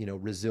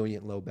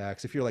 resilient low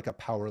backs. If you're like a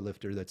power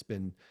lifter that's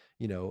been,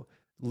 you know,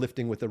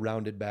 lifting with a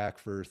rounded back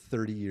for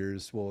 30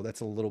 years, well,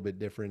 that's a little bit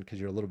different because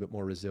you're a little bit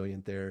more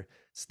resilient there.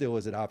 Still,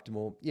 is it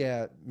optimal?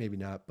 Yeah, maybe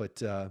not.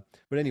 But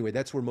anyway,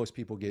 that's where most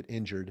people get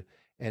injured.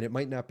 And it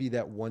might not be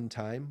that one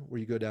time where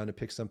you go down to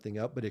pick something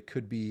up, but it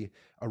could be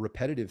a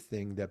repetitive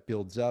thing that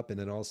builds up, and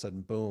then all of a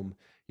sudden, boom,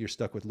 you're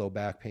stuck with low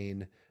back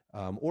pain.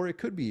 Or it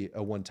could be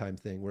a one time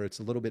thing where it's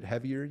a little bit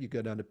heavier. You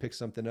go down to pick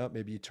something up,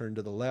 maybe you turn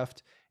to the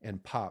left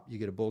and pop, you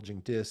get a bulging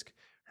disc,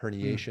 Mm,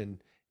 herniation,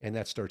 and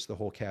that starts the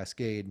whole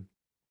cascade.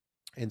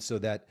 And so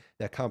that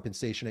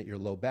compensation at your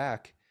low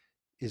back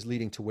is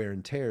leading to wear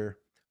and tear,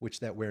 which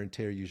that wear and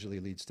tear usually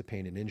leads to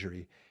pain and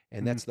injury.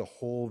 And mm, that's the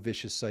whole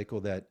vicious cycle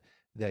that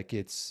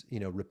gets,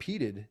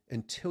 repeated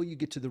until you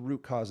get to the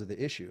root cause of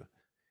the issue.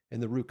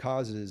 And the root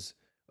cause is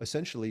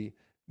essentially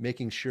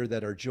making sure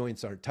that our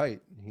joints aren't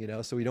tight,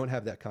 so we don't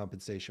have that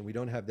compensation, we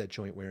don't have that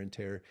joint wear and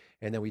tear,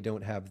 and then we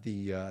don't have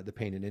the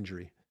pain and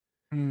injury.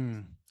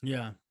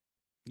 yeah.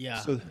 Yeah,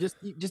 So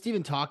just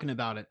even talking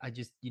about it, I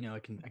just, I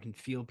can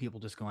feel people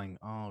just going,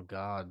 "Oh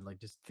God," like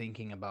just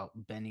thinking about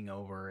bending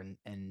over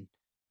and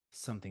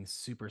something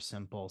super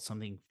simple,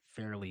 something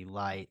fairly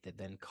light that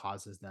then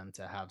causes them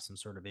to have some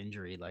sort of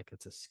injury. Like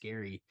that's a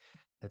scary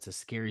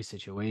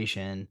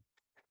situation.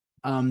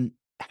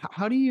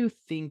 How do you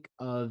think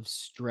of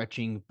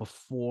stretching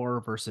before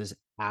versus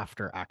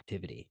after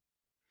activity?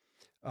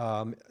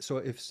 So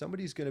if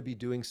somebody's going to be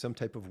doing some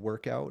type of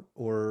workout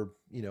or,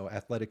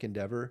 athletic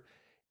endeavor,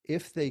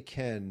 if they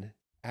can,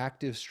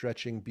 active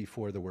stretching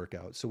before the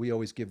workout. So we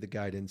always give the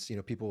guidance,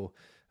 people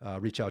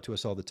reach out to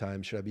us all the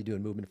time. Should I be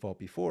doing movement fault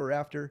before or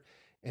after?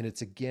 And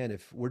it's again,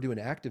 if we're doing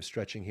active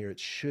stretching here, it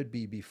should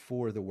be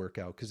before the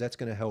workout because that's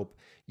going to help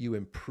you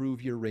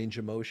improve your range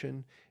of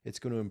motion. It's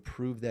going to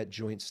improve that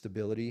joint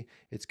stability.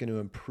 It's going to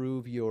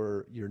improve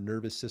your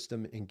nervous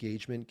system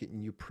engagement,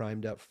 getting you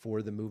primed up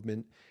for the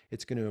movement.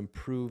 It's going to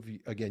improve,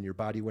 again, your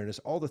body awareness,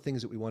 all the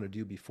things that we want to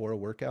do before a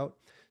workout.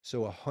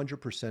 So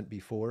 100%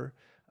 before.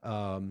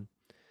 Um,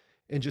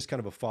 and just kind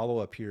of a follow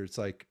up here, it's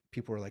like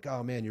people are like,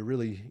 "Oh man, you're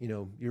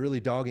really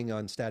dogging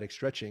on static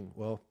stretching."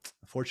 Well,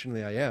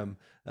 fortunately, I am,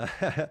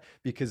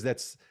 because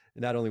that's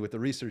not only what the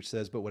research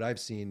says, but what I've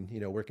seen,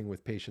 working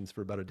with patients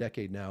for about a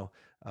decade now,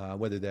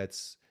 whether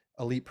that's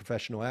elite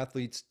professional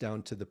athletes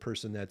down to the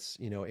person that's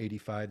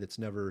 85 that's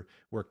never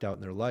worked out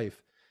in their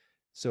life.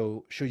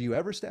 So, should you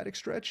ever static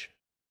stretch?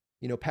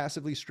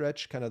 Passively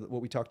stretch, kind of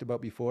what we talked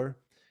about before.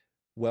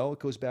 Well, it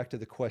goes back to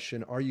the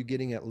question: are you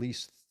getting at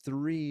least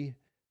 3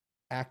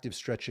 active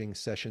stretching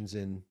sessions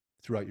in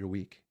throughout your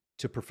week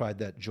to provide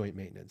that joint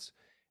maintenance?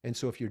 And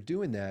so if you're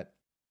doing that,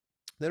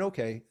 then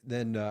okay,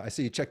 then I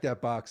say you check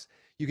that box.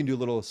 You can do a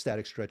little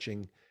static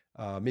stretching,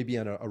 maybe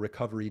on a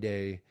recovery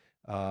day,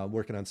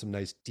 working on some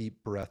nice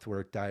deep breath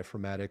work,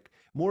 diaphragmatic,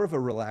 more of a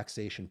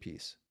relaxation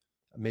piece.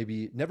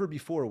 Maybe never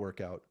before a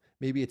workout.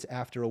 Maybe it's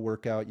after a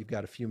workout. You've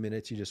got a few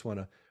minutes. You just want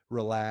to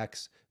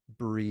relax,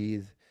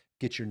 breathe,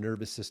 get your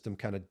nervous system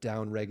kind of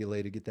down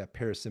regulated, get that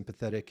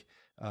parasympathetic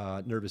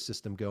nervous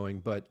system going.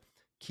 But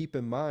keep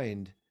in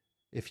mind,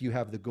 if you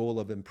have the goal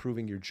of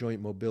improving your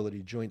joint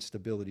mobility, joint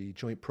stability,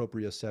 joint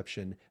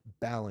proprioception,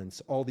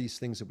 balance, all these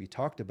things that we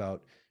talked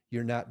about,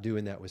 you're not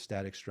doing that with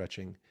static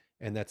stretching.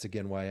 And that's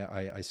again why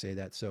I say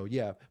that. So,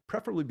 yeah,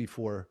 preferably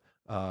before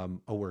a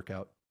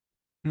workout.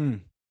 Hmm.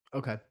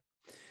 Okay.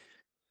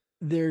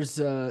 There's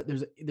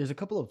a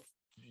couple of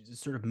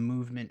sort of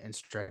movement and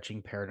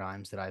stretching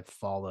paradigms that I've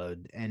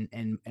followed,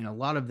 and a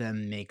lot of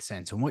them make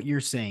sense. And what you're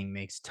saying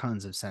makes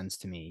tons of sense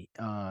to me.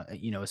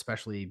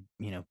 Especially,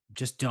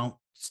 just don't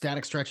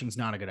static stretching is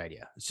not a good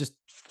idea. It's just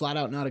flat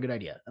out not a good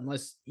idea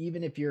unless,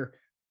 even if you're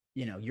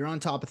on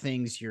top of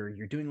things,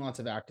 you're doing lots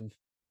of active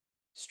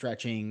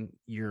stretching,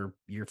 you're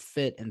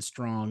fit and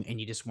strong,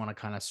 and you just want to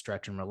kind of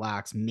stretch and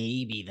relax,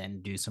 maybe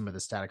then do some of the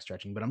static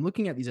stretching. But I'm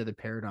looking at these other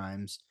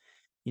paradigms.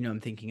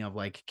 I'm thinking of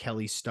like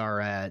Kelly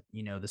Starrett,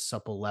 the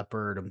supple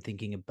leopard. I'm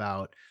thinking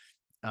about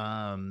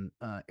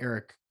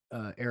Eric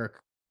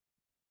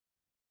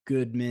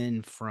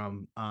Goodman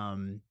from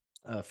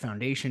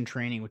foundation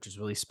training, which is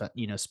really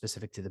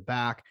specific to the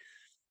back.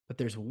 But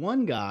there's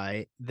one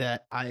guy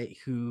that I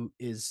who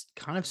is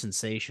kind of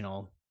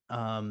sensational.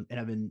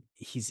 And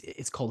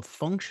it's called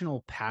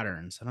Functional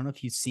Patterns. I don't know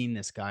if you've seen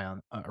this guy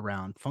on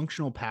around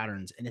Functional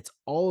Patterns, and it's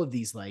all of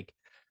these like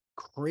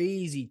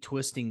crazy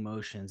twisting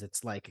motions.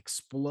 It's like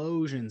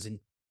explosions and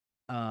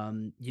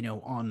on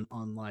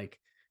like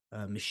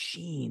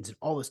machines and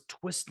all this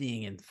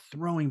twisting and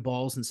throwing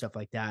balls and stuff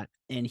like that.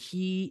 And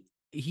he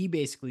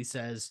basically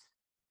says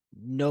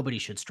nobody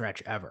should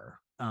stretch ever.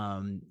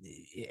 And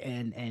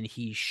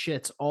he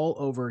shits all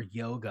over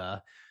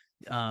yoga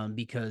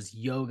because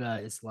yoga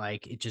is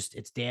like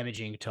it's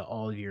damaging to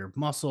all of your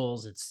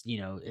muscles. It's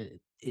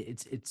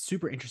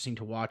super interesting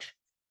to watch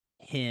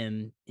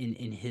him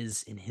in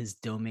his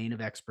domain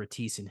of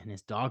expertise and in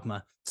his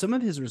dogma. Some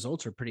of his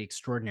results are pretty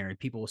extraordinary.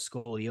 People with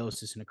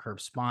scoliosis and a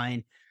curved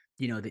spine,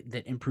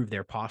 that improve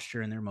their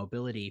posture and their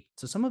mobility.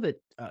 So some of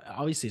it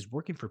obviously is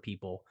working for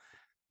people,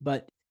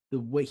 but the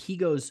way he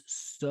goes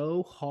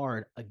so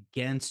hard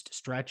against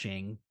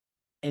stretching,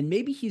 and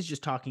maybe he's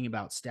just talking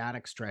about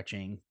static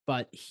stretching,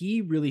 but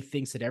he really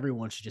thinks that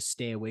everyone should just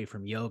stay away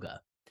from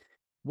yoga.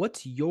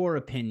 What's your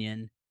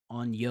opinion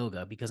on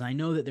yoga? Because I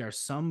know that there are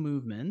some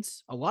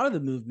movements, a lot of the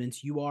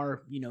movements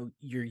you're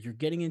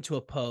getting into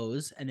a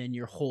pose and then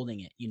you're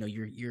holding it.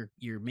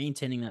 You're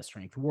maintaining that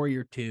strength.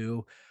 Warrior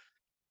 2,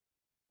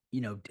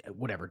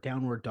 whatever,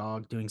 downward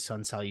dog, doing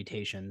sun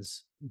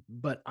salutations.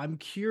 But I'm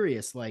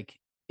curious, like,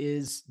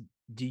 is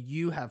do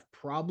you have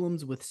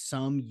problems with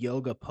some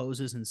yoga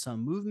poses and some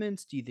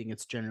movements? Do you think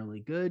it's generally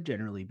good,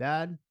 generally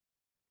bad?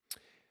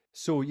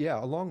 So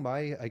yeah, along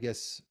my, I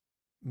guess,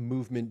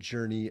 movement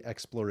journey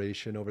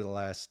exploration over the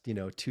last,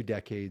 2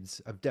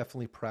 decades, I've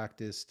definitely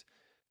practiced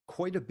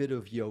quite a bit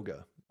of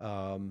yoga.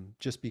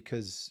 Just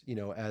because,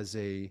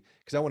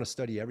 because I want to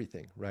study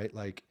everything, right?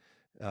 Like,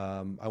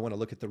 I want to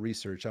look at the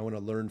research. I want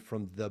to learn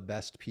from the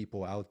best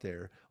people out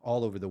there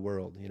all over the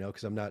world,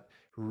 because I'm not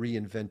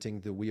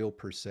reinventing the wheel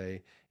per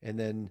se. And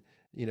then,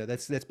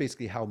 that's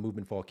basically how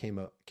Movement Fall came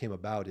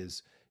about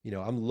is,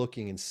 I'm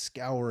looking and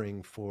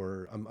scouring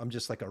for, I'm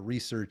just like a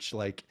research,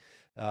 like,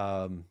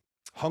 um,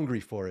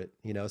 hungry for it,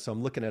 so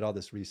I'm looking at all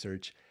this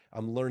research.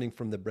 I'm learning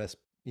from the best,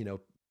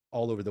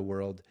 all over the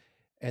world.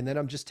 And then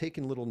I'm just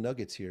taking little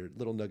nuggets here,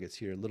 little nuggets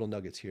here, little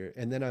nuggets here.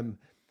 And then I'm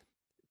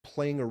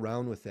playing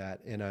around with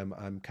that and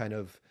I'm kind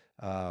of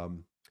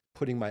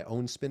putting my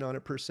own spin on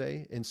it per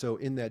se. And so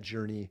in that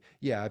journey,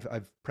 yeah,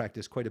 I've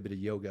practiced quite a bit of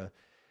yoga.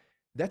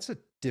 That's a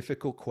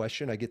difficult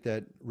question. I get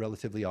that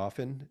relatively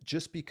often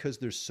just because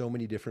there's so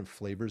many different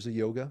flavors of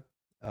yoga.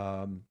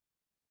 Um,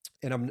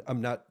 and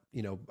I'm not,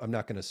 I'm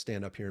not going to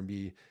stand up here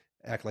and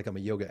act like I'm a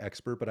yoga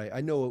expert, but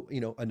I know,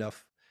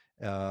 enough,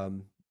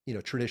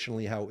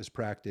 traditionally how it was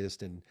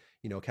practiced and,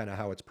 kind of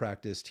how it's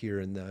practiced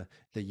here in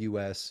the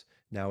US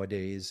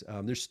nowadays.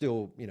 There's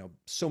still,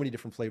 so many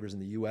different flavors in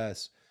the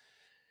US.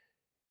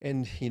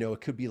 And,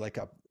 it could be like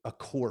a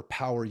core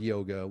power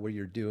yoga where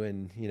you're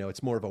doing,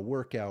 it's more of a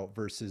workout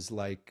versus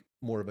like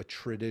more of a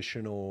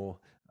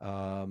traditional,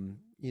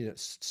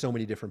 so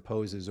many different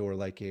poses or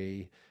like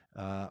a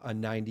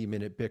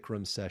 90-minute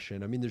Bikram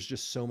session. I mean, there's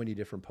just so many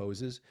different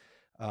poses.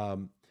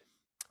 Um,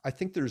 I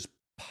think there's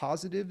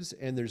positives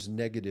and there's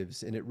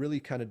negatives, and it really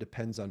kind of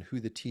depends on who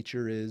the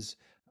teacher is,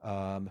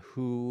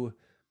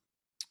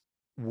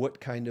 what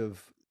kind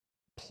of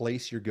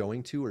place you're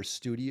going to or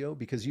studio,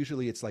 because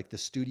usually it's like the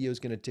studio is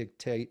going to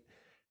dictate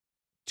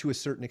to a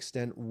certain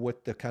extent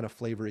what the kind of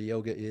flavor of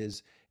yoga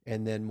is,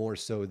 and then more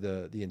so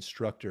the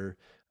instructor.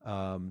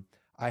 Um,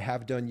 I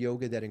have done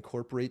yoga that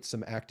incorporates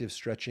some active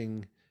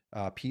stretching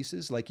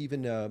pieces, like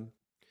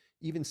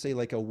even say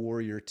like a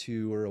warrior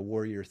 2 or a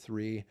warrior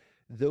 3.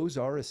 Those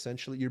are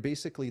essentially, you're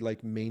basically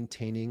like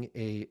maintaining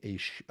a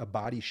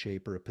body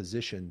shape or a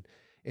position,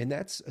 and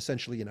that's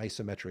essentially an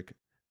isometric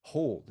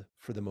hold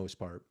for the most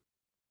part.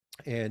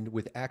 And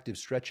with active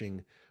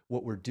stretching,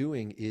 what we're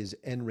doing is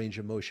end range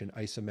of motion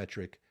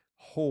isometric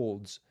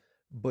holds,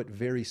 but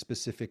very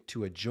specific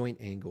to a joint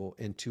angle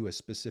and to a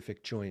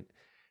specific joint.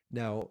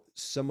 Now,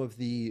 some of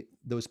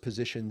those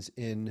positions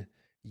in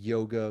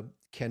yoga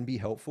can be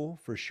helpful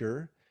for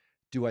sure.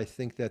 Do I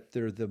think that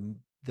they're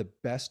the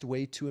best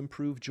way to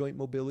improve joint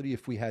mobility?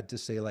 If we had to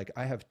say, like,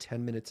 I have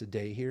 10 minutes a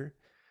day here,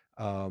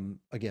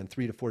 again,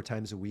 3 to 4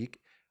 times a week,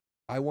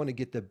 I want to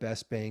get the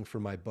best bang for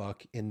my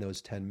buck in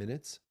those 10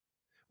 minutes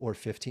or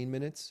 15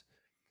 minutes.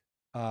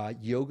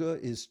 Yoga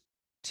is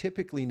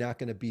typically not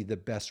going to be the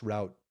best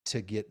route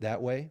to get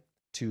that way,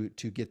 to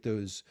get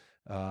those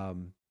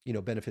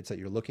benefits that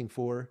you're looking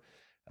for.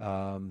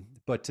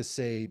 But to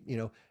say,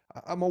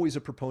 I'm always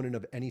a proponent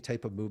of any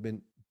type of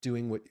movement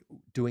doing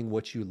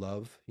what you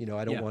love. I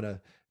don't Yeah. want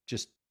to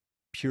just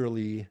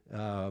purely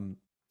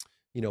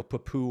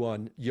poo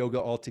on yoga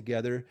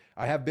altogether.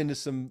 I have been to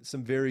some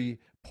very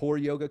poor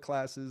yoga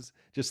classes,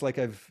 just like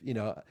I've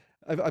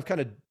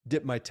kind of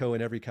dipped my toe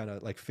in every kind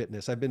of like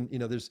fitness. I've been,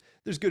 there's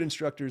good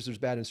instructors, there's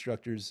bad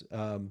instructors.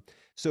 I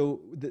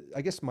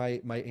guess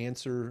my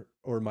answer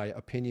or my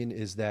opinion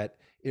is that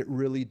it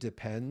really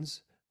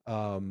depends.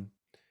 Um,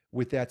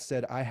 with that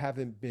said, I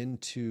haven't been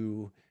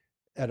to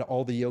at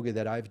all the yoga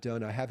that I've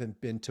done, I haven't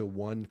been to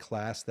one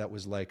class that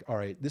was like, all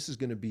right, this is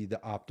going to be the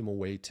optimal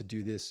way to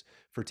do this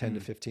for 10 to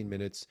Mm. 15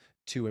 minutes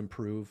to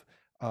improve.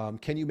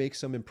 Can you make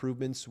some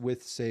improvements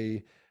with,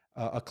 say,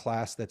 a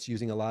class that's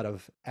using a lot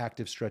of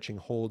active stretching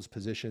holds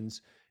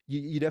positions?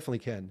 You definitely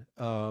can.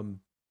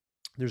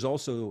 There's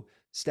also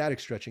static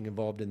stretching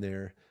involved in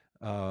there.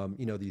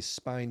 These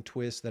spine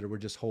twists that we're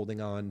just holding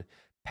on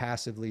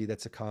passively.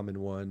 That's a common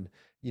one.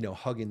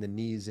 Hugging the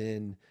knees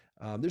in.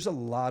 There's a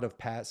lot of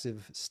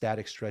passive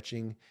static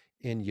stretching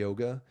in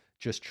yoga,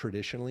 just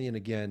traditionally. And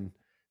again,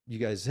 you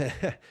guys,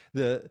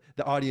 the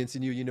audience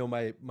and you know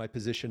my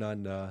position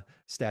on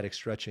static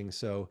stretching.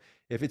 So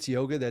if it's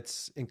yoga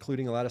that's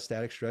including a lot of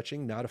static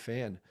stretching, not a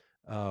fan.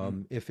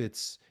 Mm. If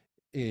it's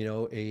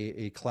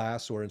a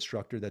class or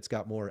instructor that's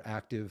got more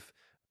active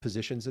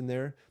positions in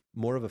there,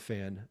 more of a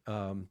fan.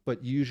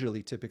 But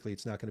usually, typically,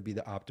 it's not going to be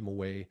the optimal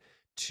way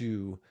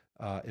to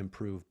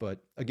improve.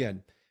 But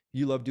again,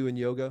 you love doing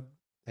yoga.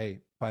 Hey,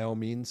 by all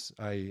means,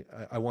 I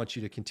want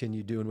you to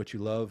continue doing what you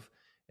love.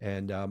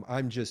 And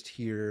I'm just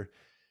here,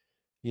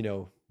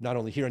 not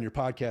only here on your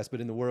podcast,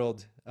 but in the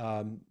world,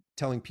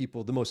 telling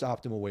people the most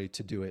optimal way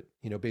to do it,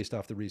 based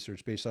off the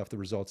research, based off the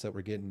results that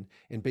we're getting,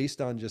 and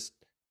based on just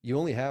you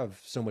only have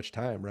so much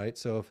time, right?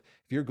 So if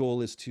your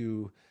goal is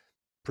to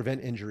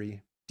prevent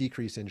injury,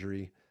 decrease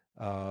injury,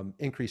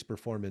 increase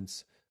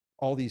performance,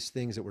 all these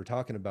things that we're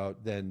talking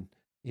about, then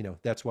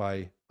that's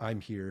why I'm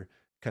here,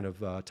 kind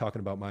of talking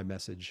about my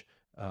message.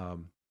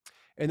 And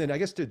then I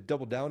guess to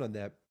double down on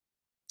that,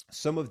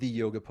 some of the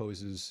yoga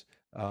poses,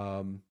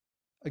 um,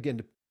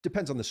 again,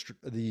 depends on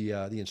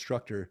the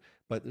instructor,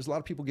 but there's a lot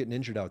of people getting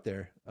injured out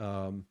there.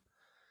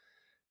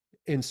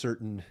 In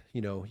certain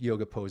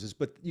yoga poses,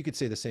 but you could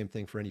say the same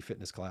thing for any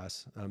fitness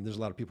class. There's a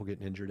lot of people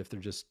getting injured if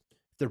if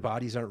their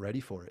bodies aren't ready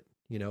for it.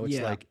 It's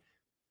Yeah. like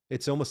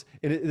it's almost,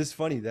 and it's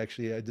funny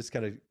actually. I just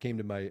kind of came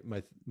to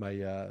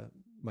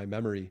my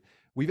memory.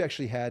 We've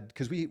actually had,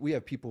 because we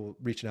have people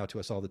reaching out to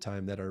us all the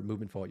time that are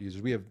movement fault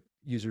users. We have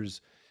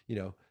users,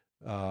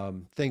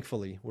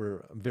 thankfully,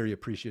 we're very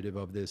appreciative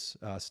of this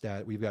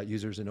stat. We've got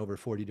users in over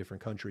 40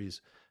 different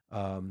countries,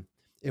 and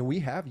we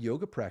have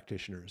yoga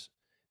practitioners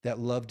that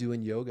love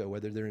doing yoga,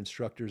 whether they're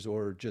instructors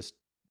or just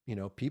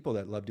people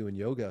that love doing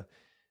yoga,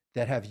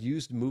 that have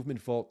used movement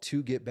vault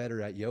to get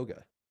better at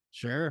yoga.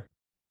 Sure.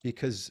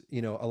 Because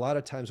a lot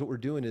of times what we're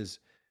doing is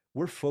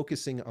we're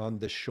focusing on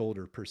the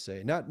shoulder per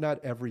se. Not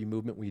every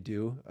movement we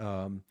do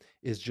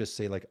is just,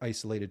 say, like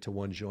isolated to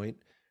one joint,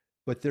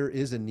 but there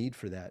is a need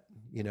for that.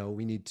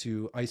 We need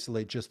to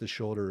isolate just the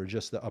shoulder or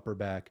just the upper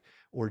back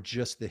or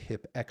just the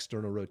hip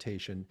external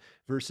rotation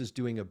versus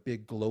doing a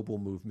big global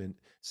movement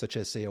such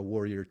as, say, a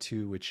warrior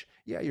two, which,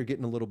 yeah, you're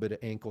getting a little bit of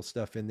ankle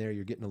stuff in there,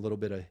 you're getting a little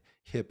bit of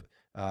hip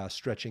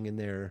stretching in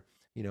there,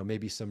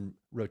 maybe some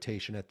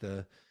rotation at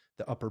the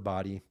upper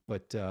body.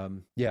 But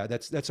yeah,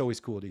 that's always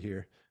cool to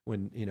hear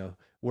when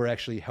we're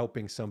actually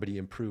helping somebody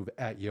improve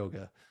at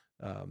yoga.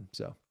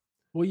 So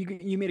Well,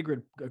 you made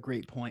a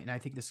great point, and I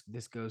think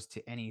this goes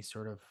to any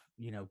sort of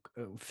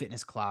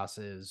fitness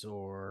classes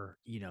or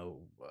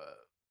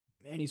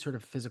any sort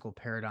of physical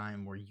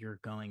paradigm where you're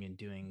going and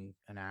doing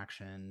an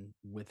action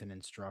with an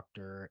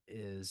instructor.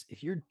 Is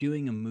if you're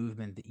doing a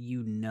movement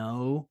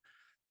that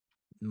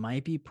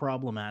might be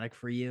problematic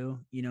for you.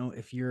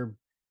 If you're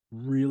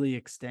really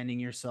extending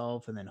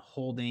yourself and then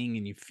holding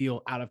and you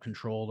feel out of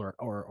control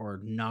or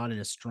not in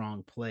a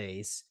strong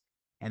place,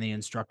 and the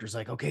instructor's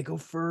like, okay, go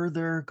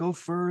further.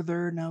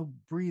 Now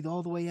breathe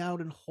all the way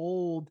out and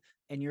hold.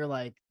 And you're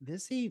like,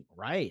 this ain't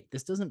right.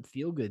 This doesn't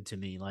feel good to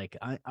me. Like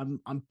I'm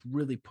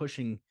really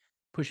pushing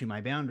my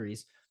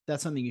boundaries.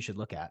 That's something you should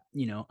look at.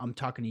 I'm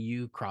talking to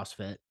you,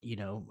 CrossFit.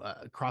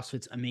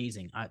 CrossFit's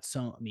amazing. I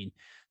mean,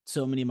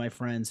 so many of my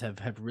friends have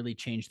really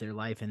changed their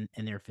life and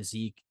their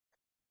physique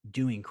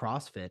doing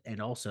CrossFit,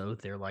 and also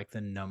they're like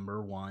the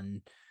number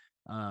one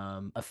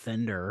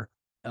offender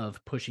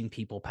of pushing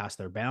people past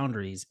their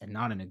boundaries, and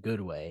not in a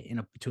good way,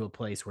 to a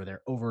place where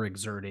they're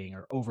overexerting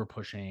or over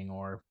pushing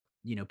or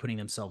putting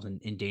themselves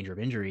in danger of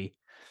injury.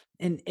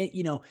 And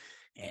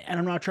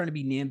I'm not trying to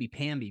be namby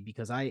pamby,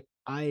 because I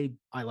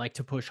like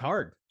to push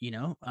hard.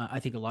 I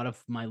think a lot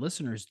of my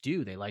listeners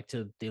do. They like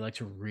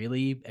to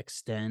really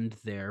extend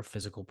their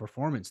physical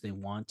performance. They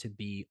want to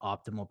be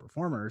optimal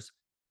performers,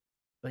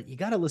 but you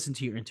got to listen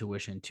to your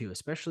intuition too,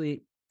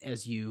 especially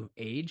as you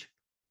age.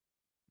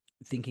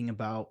 Thinking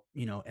about,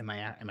 am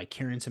I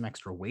carrying some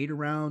extra weight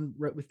around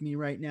with me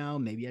right now?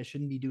 Maybe I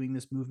shouldn't be doing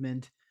this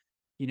movement.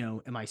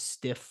 Am I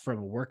stiff from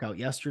a workout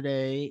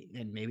yesterday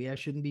and maybe I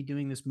shouldn't be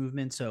doing this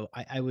movement? So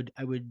I would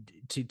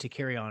to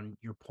carry on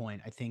your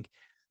point, I think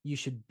you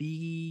should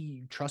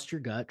trust your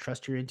gut,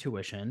 trust your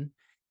intuition,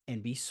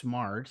 and be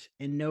smart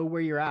and know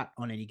where you're at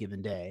on any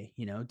given day.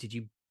 Did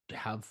you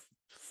have,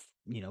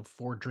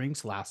 4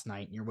 drinks last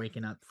night and you're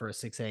waking up for a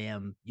 6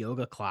 a.m.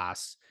 yoga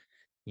class?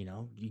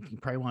 You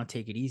probably want to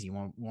take it easy.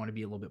 You want to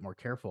be a little bit more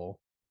careful.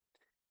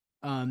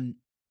 Um,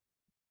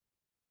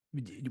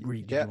 did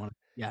yeah, you want to?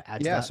 Yeah,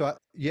 add to Yeah,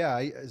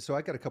 that. so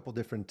I got a couple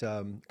different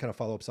kind of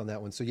follow-ups on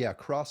that one. So yeah,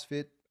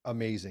 CrossFit,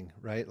 amazing,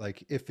 right?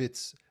 Like if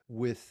it's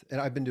with,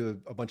 and I've been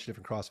to a bunch of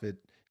different CrossFit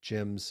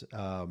gyms,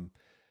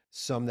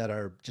 some that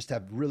are just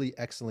have really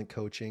excellent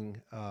coaching,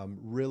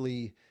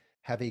 really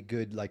have a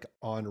good like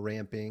on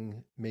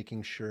ramping,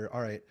 making sure,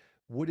 all right,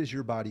 what is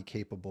your body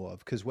capable of?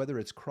 Because whether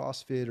it's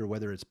CrossFit or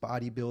whether it's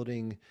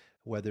bodybuilding,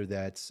 whether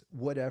that's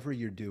whatever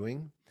you're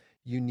doing,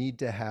 you need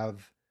to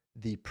have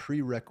the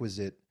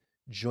prerequisite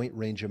joint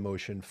range of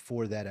motion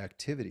for that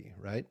activity,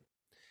 right?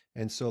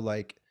 And so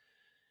like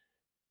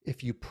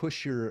if you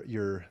push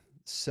your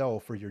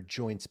self or your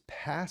joints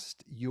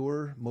past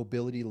your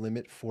mobility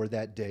limit for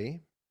that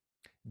day,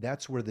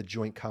 that's where the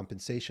joint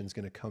compensation is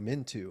going to come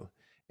into.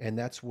 And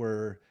that's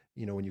where,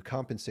 when you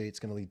compensate, it's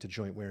going to lead to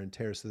joint wear and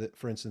tear. So that,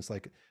 for instance,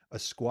 like a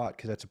squat,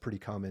 because that's a pretty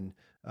common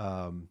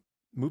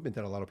movement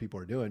that a lot of people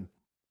are doing,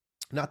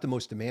 not the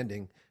most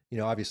demanding.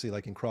 Obviously,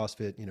 like in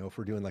CrossFit, if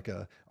we're doing like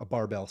a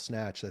barbell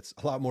snatch, that's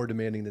a lot more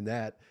demanding than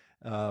that.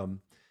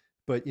 Um,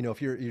 but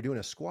if you're doing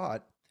a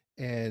squat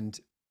and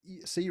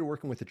say you're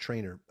working with a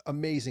trainer,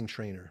 amazing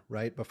trainer,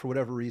 right? But for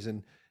whatever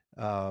reason,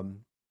 um,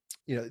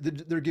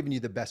 they're giving you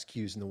the best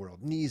cues in the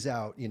world, knees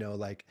out,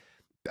 like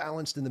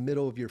balanced in the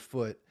middle of your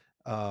foot.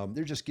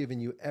 They're just giving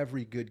you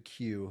every good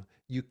cue.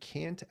 You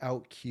can't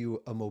out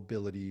cue a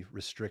mobility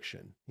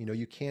restriction.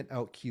 You can't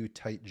out cue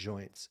tight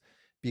joints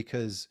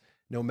because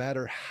no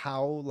matter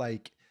how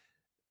like,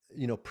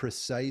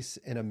 precise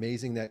and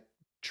amazing that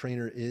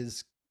trainer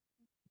is,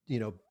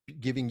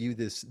 giving you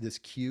this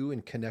cue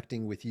and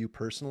connecting with you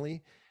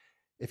personally,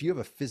 if you have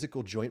a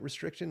physical joint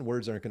restriction,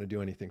 words aren't going to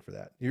do anything for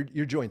that.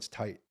 Your joint's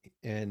tight.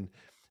 And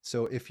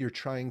so if you're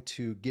trying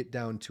to get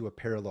down to a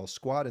parallel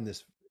squat in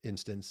this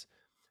instance,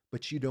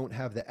 but you don't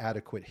have the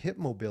adequate hip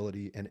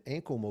mobility and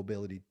ankle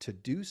mobility to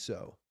do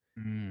so,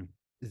 Mm.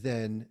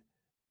 then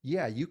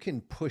yeah, you can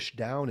push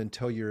down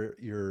until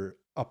your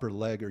upper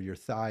leg or your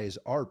thighs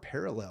are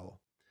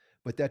parallel,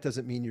 but that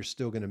doesn't mean you're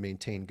still going to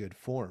maintain good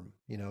form.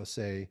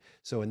 Say,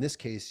 so in this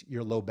case,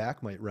 your low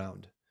back might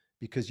round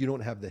because you don't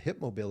have the hip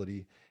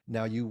mobility.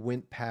 Now you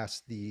went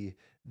past the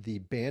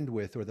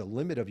bandwidth or the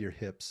limit of your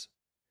hips,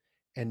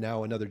 and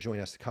now another joint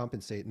has to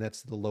compensate, and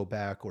that's the low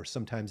back, or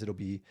sometimes it'll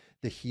be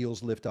the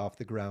heels lift off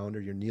the ground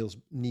or your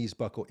knees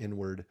buckle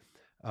inward.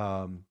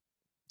 Um,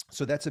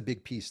 so that's a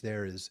big piece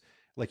there is,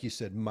 like you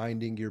said,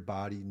 minding your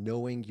body,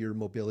 knowing your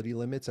mobility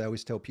limits. I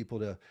always tell people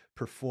to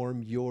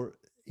perform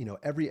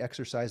every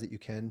exercise that you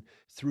can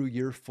through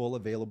your full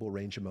available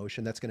range of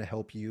motion. That's going to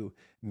help you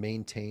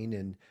maintain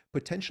and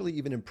potentially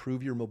even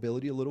improve your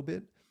mobility a little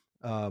bit,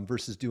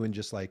 versus doing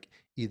just like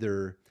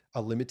either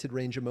a limited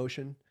range of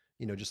motion,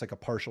 just like a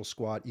partial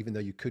squat, even though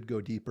you could go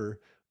deeper,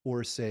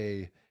 or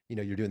say,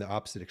 you're doing the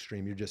opposite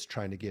extreme. You're just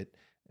trying to get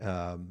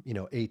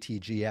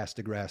ATG, ass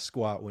to grass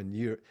squat, when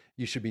you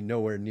should be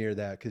nowhere near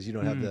that because you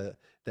don't have Mm.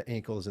 the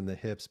ankles and the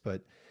hips.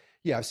 But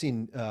yeah, I've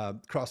seen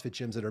CrossFit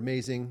gyms that are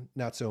amazing,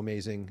 not so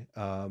amazing,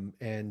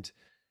 and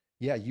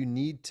yeah, you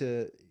need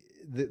to.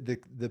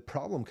 The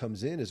problem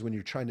comes in is when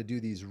you're trying to do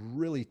these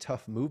really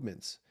tough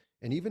movements,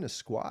 and even a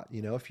squat.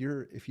 If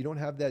you don't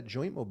have that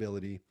joint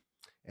mobility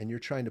and you're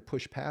trying to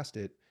push past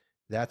it,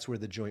 that's where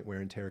the joint wear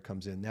and tear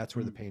comes in. That's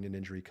where the Mm. pain and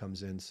injury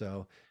comes in.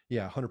 So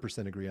yeah,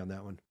 100% agree on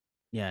that one.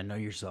 Yeah, know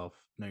yourself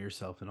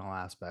in all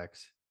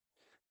aspects.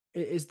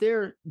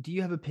 Do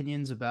you have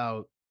opinions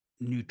about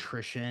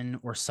nutrition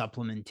or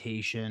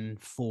supplementation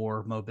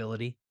for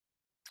mobility?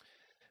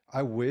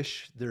 I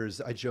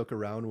joke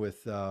around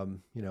with,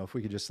 if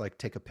we could just like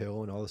take a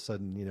pill and all of a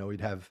sudden,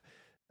 we'd have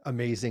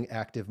amazing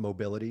active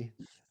mobility.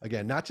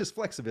 Again, not just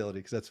flexibility,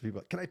 because that's what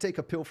people, can I take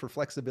a pill for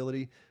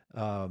flexibility?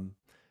 Um,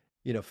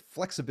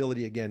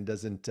 Flexibility again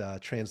doesn't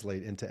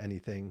translate into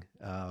anything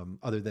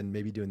other than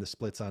maybe doing the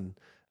splits on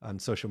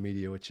social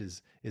media, which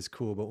is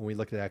cool. But when we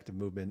look at active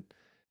movement,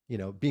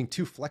 being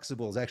too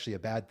flexible is actually a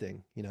bad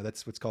thing.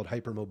 That's what's called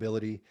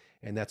hypermobility,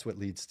 and that's what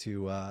leads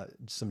to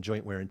some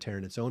joint wear and tear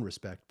in its own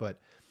respect. But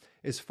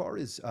as far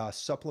as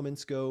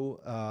supplements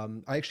go,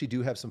 I actually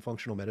do have some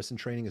functional medicine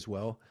training as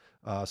well.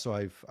 So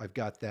I've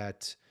got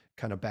that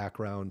kind of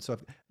background. So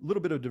I've a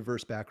little bit of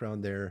diverse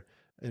background there,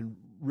 and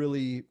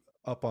really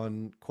up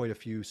on quite a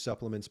few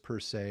supplements per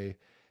se.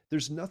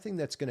 There's nothing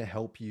that's going to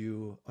help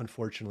you,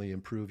 unfortunately,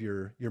 improve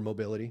your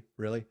mobility.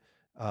 Really,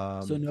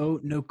 So um,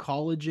 no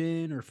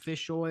collagen or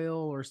fish oil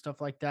or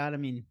stuff like that. I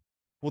mean,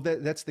 well,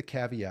 that's the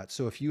caveat.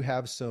 So if you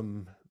have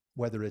some,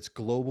 whether it's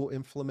global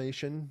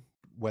inflammation,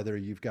 whether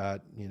you've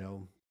got,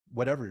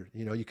 whatever,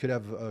 you could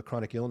have a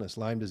chronic illness,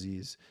 Lyme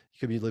disease, you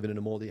could be living in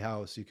a moldy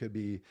house, you could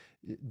be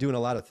doing a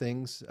lot of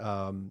things.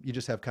 You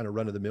just have kind of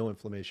run of the mill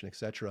inflammation, et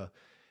cetera.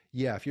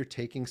 Yeah, if you're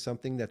taking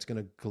something that's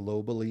going to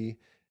globally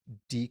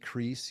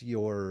decrease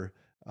your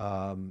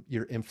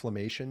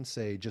inflammation,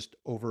 say just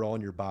overall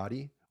in your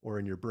body or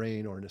in your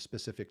brain or in a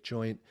specific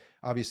joint.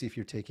 Obviously, if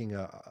you're taking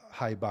a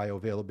high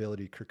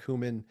bioavailability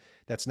curcumin,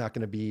 that's not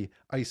going to be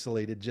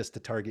isolated just to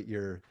target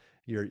your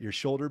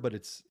shoulder, but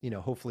it's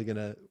hopefully going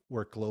to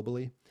work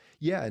globally.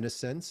 Yeah, in a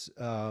sense,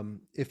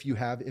 if you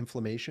have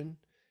inflammation,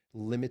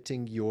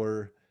 limiting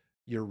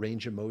your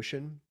range of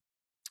motion,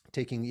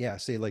 taking, yeah,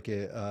 say like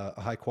a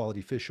high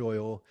quality fish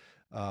oil,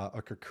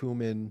 a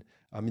curcumin.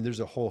 I mean, there's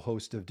a whole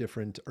host of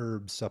different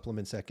herbs,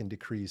 supplements that can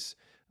decrease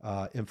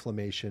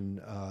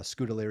inflammation,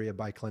 Scutellaria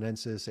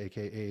biclinensis,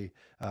 aka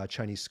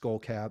Chinese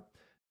skullcap.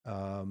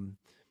 Um,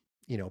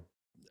 you know,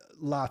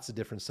 lots of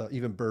different stuff.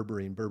 Even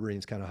berberine.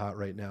 Berberine's kind of hot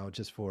right now,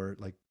 just for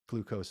like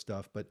glucose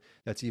stuff, but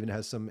that's even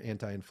has some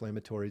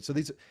anti-inflammatory. So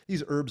these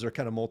herbs are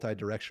kind of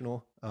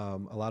multi-directional, a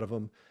lot of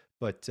them.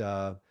 But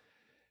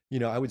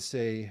I would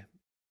say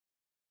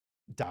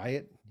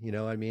diet,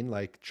 I mean,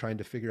 like trying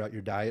to figure out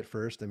your diet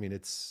first. I mean,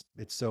 it's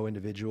so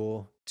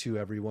individual to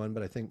everyone,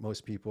 but I think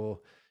most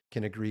people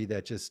can agree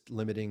that just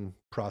limiting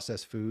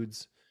processed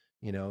foods,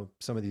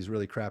 some of these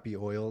really crappy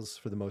oils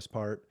for the most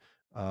part,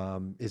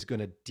 is going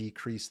to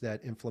decrease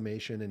that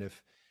inflammation. And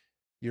if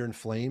you're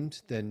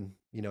inflamed, then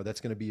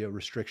that's going to be a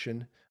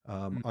restriction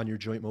Mm. on your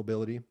joint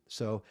mobility.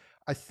 So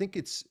I think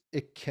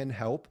it can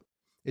help.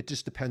 It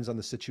just depends on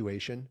the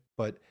situation,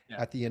 but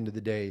Yeah. at the end of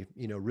the day,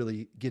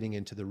 really getting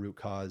into the root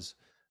cause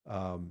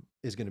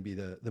is going to be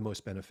the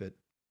most benefit.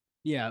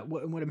 Yeah,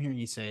 what I'm hearing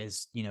you say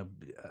is,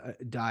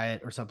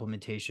 diet or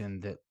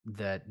supplementation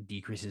that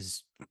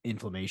decreases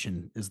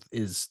inflammation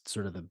is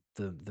sort of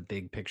the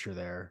big picture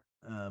there,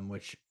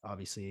 which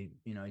obviously,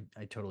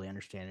 I totally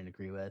understand and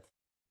agree with.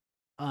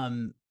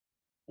 Um,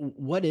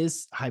 what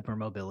is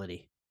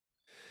hypermobility?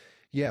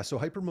 Yeah, so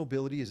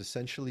hypermobility is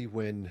essentially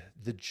when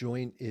the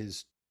joint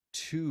is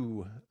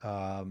too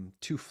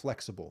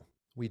flexible.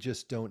 We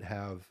just don't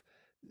have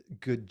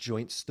good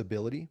joint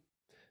stability.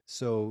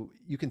 So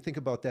you can think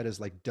about that as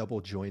like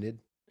double jointed.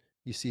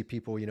 You see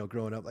people,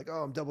 growing up like,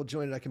 oh, I'm double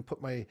jointed. I can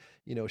put my,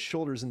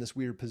 shoulders in this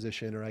weird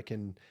position, or I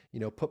can,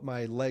 put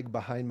my leg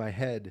behind my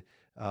head.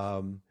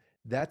 Um,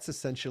 that's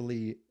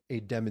essentially a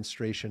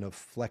demonstration of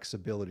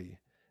flexibility.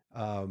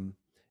 Um,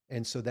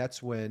 and so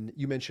that's when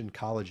you mentioned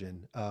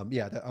collagen.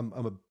 Yeah,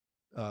 I'm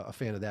a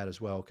fan of that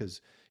as well,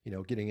 because,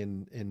 getting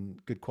in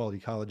good quality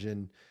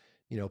collagen,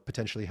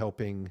 potentially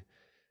helping,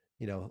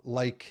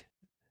 like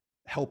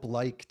help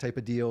like type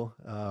of deal,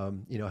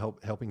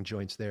 helping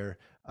joints there.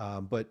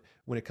 But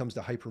when it comes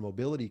to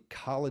hypermobility,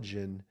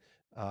 collagen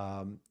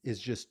is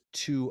just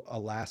too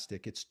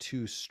elastic. It's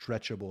too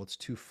stretchable. It's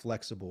too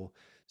flexible.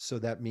 So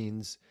that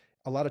means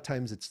a lot of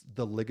times it's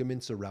the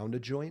ligaments around a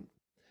joint.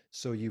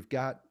 So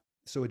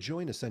so a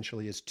joint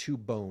essentially is two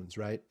bones,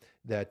 right?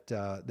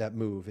 That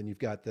move, and you've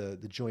got the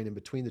joint in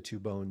between the two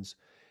bones,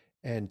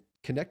 and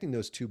connecting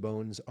those two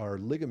bones are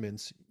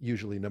ligaments,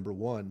 usually number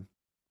one,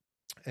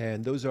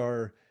 and those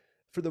are,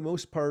 for the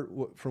most part,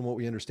 from what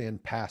we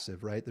understand,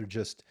 passive, right? They're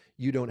just,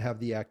 you don't have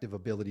the active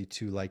ability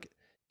to like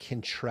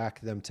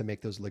contract them to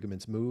make those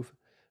ligaments move.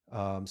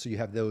 So you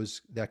have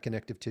that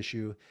connective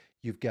tissue.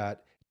 You've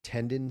got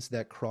tendons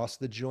that cross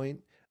the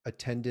joint. A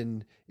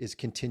tendon is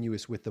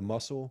continuous with the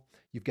muscle.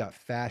 You've got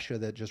fascia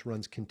that just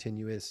runs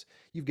continuous.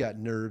 You've got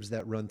nerves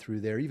that run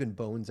through there. Even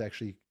bones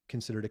actually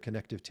considered a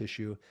connective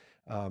tissue.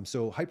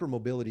 So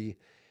hypermobility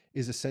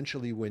is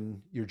essentially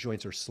when your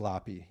joints are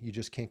sloppy. You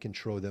just can't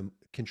control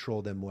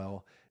them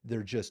well.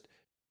 They're just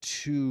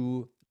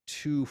too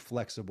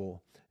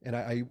flexible. And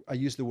I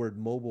use the word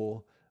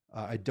mobile.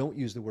 I don't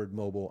use the word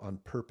mobile on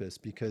purpose,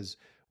 because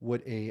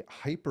what a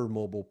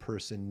hypermobile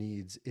person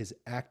needs is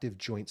active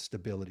joint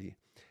stability.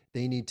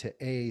 They need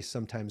to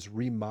sometimes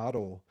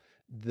remodel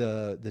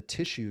the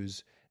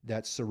tissues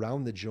that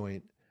surround the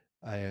joint,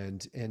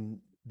 and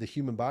the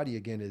human body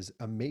again is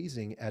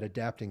amazing at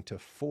adapting to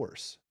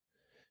force.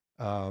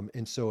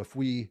 And so if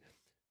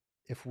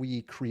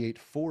we create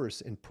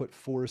force and put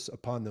force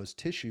upon those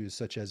tissues,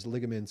 such as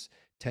ligaments,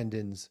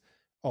 tendons,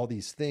 all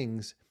these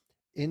things,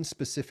 in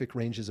specific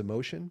ranges of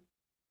motion,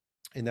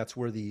 and that's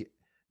where the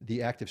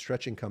active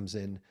stretching comes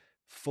in,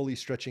 fully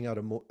stretching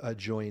out a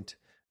joint,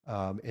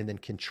 and then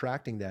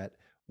contracting that,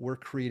 we're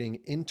creating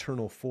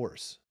internal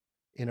force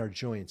in our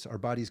joints. Our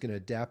body's going to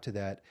adapt to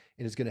that,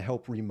 and is going to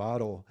help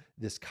remodel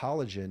this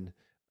collagen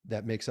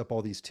that makes up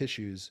all these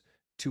tissues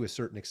to a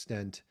certain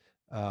extent.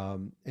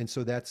 And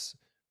so that's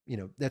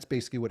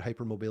basically what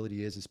hypermobility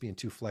is. It's being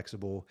too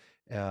flexible,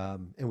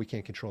 and we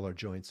can't control our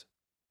joints.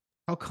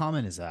 How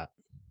common is that?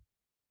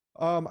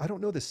 I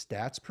don't know the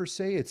stats per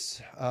se.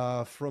 It's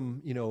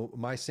from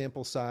my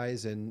sample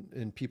size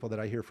and people that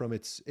I hear from.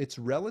 It's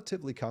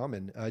relatively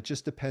common. It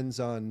just depends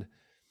on,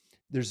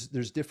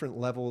 there's different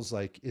levels.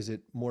 Like, is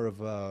it more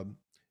of a,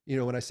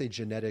 when I say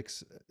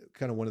genetics,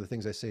 kind of one of the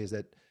things I say is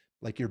that,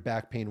 like, your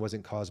back pain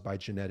wasn't caused by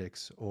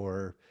genetics,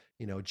 or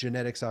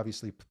genetics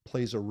obviously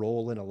plays a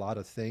role in a lot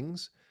of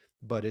things,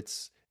 but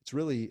it's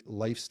really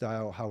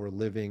lifestyle, how we're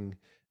living,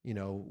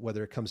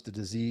 whether it comes to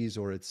disease,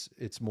 or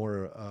it's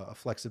more a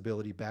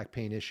flexibility back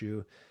pain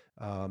issue.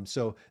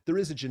 So there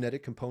is a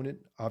genetic component,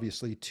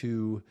 obviously,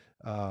 to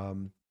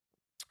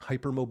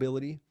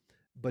hypermobility,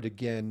 but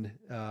again,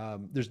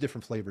 there's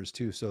different flavors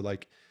too. So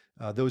like,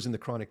 those in the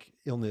chronic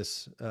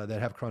illness,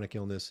 that have chronic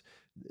illness,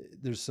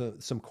 there's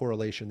some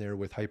correlation there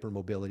with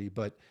hypermobility.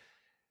 But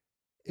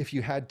if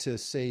you had to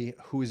say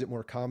who is it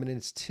more common in,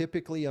 it's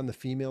typically on the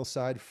female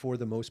side for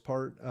the most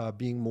part,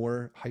 being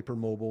more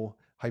hypermobile,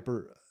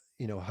 hyper,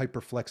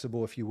 hyper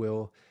flexible, if you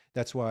will.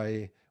 That's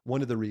why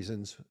one of the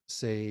reasons,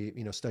 say,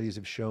 studies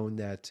have shown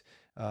that,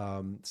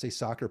 say,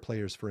 soccer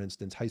players, for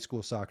instance, high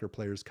school soccer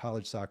players,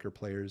 college soccer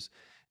players,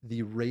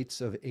 the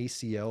rates of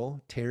ACL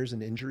tears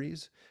and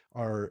injuries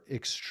are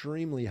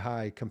extremely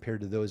high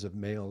compared to those of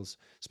males,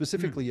 Hmm.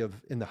 specifically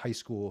of in the high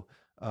school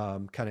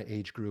kind of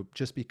age group,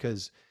 just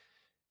because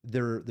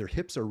their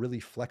hips are really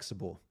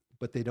flexible,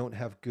 but they don't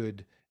have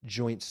good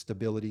joint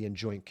stability and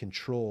joint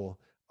control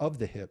of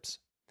the hips.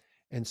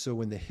 And so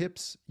when the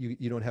hips,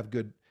 you don't have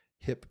good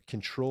hip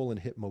control and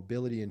hip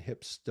mobility and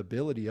hip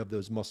stability of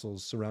those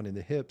muscles surrounding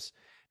the hips,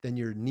 then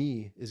your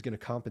knee is going to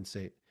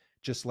compensate,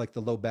 just like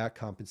the low back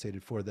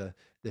compensated for the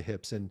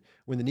hips. And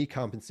when the knee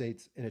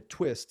compensates and it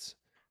twists,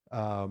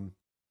 um,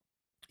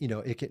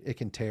 it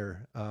can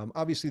tear.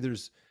 Obviously,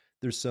 there's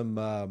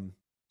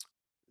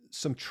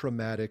some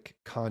traumatic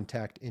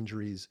contact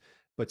injuries,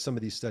 but some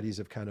of these studies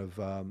have kind of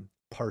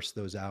parsed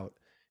those out.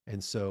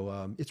 And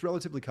so it's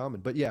relatively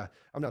common. But yeah,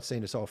 I'm not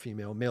saying it's all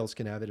female. Males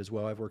can have it as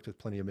well. I've worked with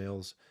plenty of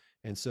males.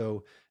 And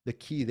so the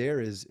key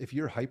there is if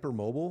you're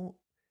hypermobile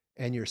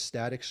and you're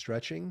static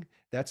stretching,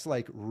 that's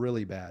like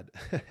really bad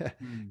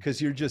Hmm.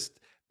 because you're just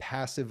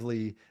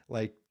passively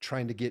like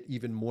trying to get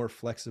even more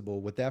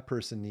flexible. What that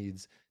person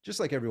needs, just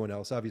like everyone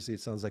else, obviously it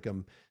sounds like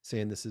I'm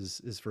saying this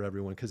is for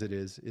everyone because it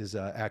is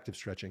active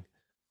stretching.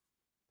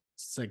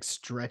 It's like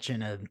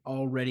stretching an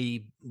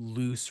already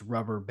loose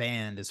rubber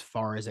band as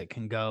far as it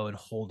can go and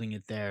holding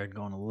it there and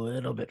going a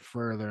little bit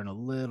further and a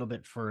little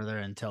bit further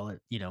until it,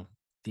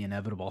 the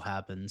inevitable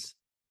happens.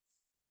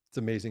 It's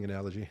an amazing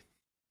analogy.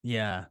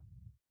 Yeah.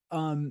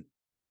 Um,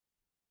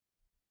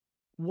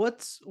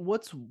 what's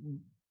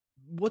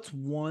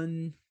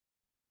one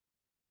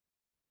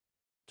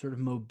sort of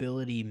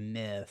mobility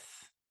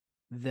myth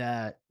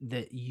that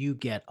you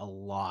get a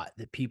lot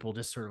that people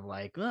just sort of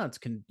like, oh, it's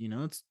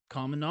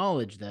common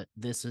knowledge that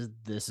this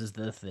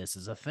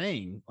is a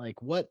thing.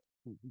 Like what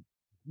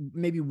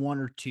maybe one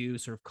or two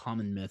sort of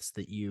common myths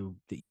that you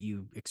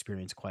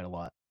experience quite a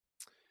lot.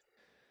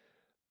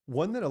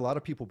 One that a lot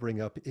of people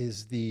bring up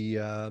is the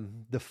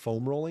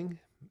foam rolling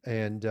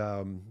and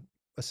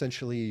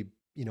essentially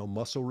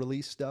muscle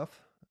release stuff.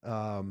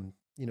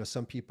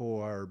 Some people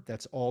are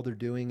that's all they're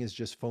doing is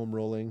just foam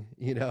rolling.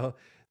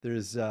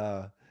 There's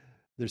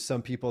there's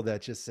some people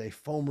that just say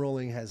foam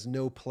rolling has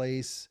no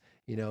place.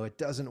 It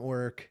doesn't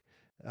work.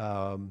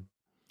 Um,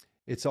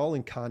 it's all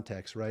in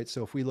context, right?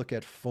 So if we look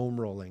at foam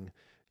rolling,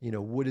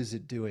 what is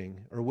it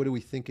doing, or what do we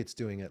think it's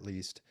doing at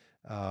least?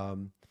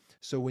 Um,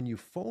 so when you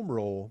foam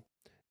roll,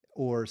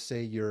 or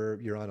say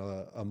you're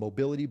on a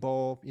mobility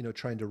ball,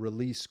 trying to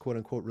release, quote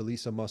unquote,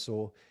 release a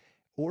muscle,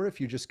 or if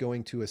you're just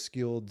going to a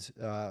skilled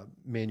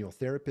manual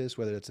therapist,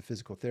 whether it's a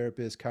physical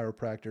therapist,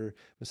 chiropractor,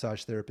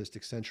 massage therapist,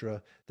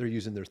 etc., they're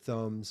using their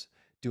thumbs,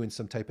 doing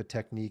some type of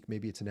technique,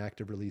 maybe it's an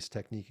active release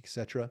technique,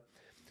 etc.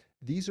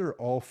 These are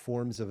all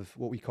forms of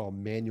what we call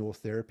manual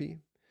therapy.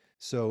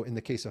 So in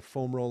the case of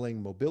foam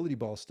rolling, mobility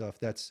ball stuff,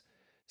 that's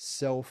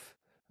self,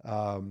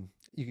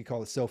 you could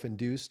call it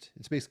self-induced.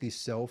 It's basically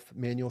self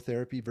manual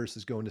therapy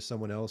versus going to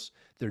someone else.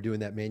 They're doing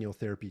that manual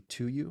therapy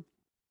to you.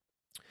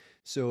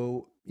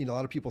 So, a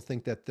lot of people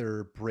think that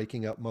they're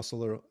breaking up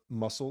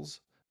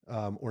muscles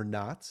or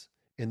knots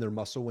in their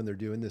muscle when they're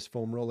doing this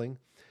foam rolling.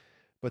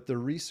 But the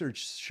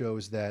research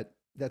shows that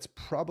that's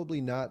probably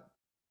not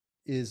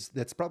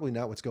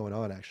what's going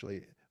on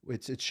actually.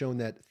 It's shown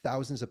that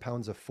thousands of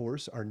pounds of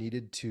force are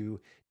needed to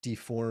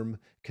deform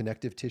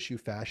connective tissue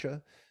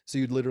fascia. So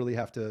you'd literally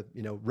have to,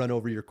 run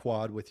over your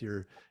quad with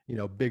your,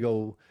 big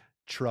old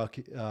truck.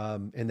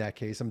 In that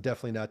case, I'm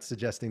definitely not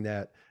suggesting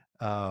that.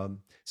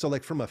 So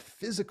like from a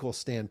physical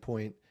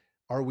standpoint,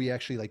 are we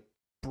actually like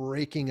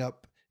breaking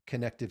up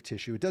connective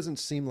tissue? It doesn't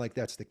seem like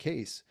that's the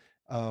case.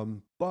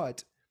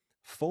 But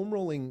foam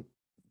rolling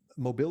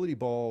mobility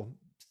ball,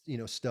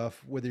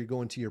 stuff, whether you're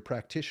going to your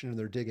practitioner and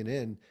they're digging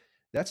in,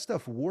 that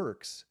stuff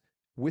works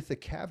with a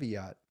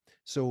caveat.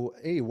 So,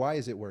 why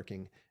is it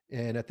working?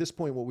 And at this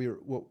point,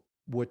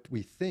 what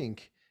we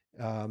think,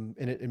 and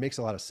it makes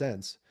a lot of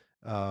sense.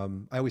 I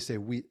always say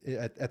we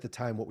at the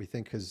time what we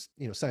think because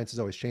science is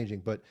always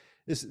changing, but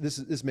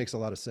this makes a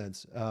lot of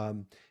sense.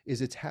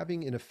 Is it's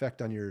having an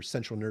effect on your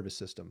central nervous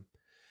system.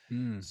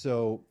 Mm.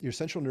 So your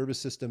central nervous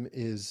system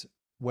is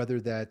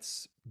whether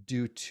that's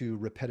due to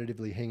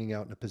repetitively hanging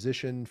out in a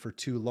position for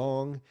too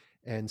long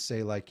and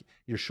say like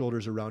your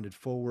shoulders are rounded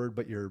forward,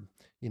 but your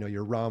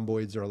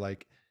rhomboids are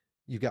like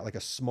you've got like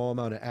a small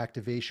amount of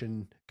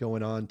activation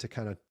going on to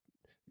kind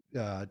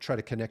of try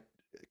to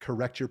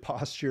correct your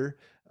posture.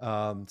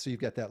 So you've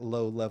got that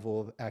low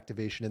level of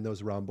activation in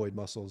those rhomboid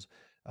muscles.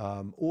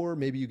 Or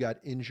maybe you got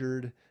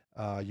injured,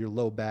 your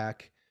low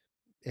back,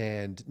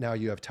 and now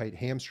you have tight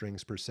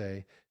hamstrings per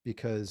se,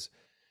 because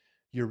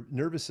your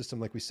nervous system,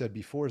 like we said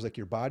before, is like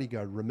your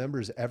bodyguard,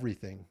 remembers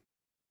everything.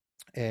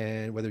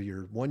 And whether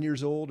you're 1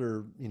 years old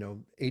or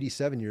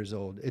 87 years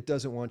old, it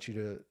doesn't want you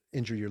to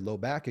injure your low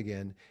back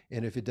again.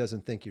 And if it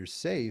doesn't think you're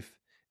safe,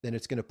 then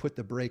it's going to put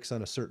the brakes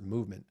on a certain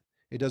movement.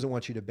 It doesn't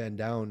want you to bend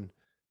down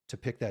to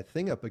pick that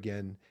thing up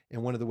again.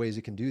 And one of the ways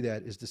it can do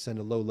that is to send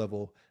a low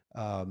level,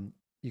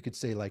 you could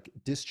say like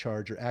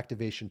discharge or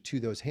activation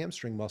to those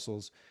hamstring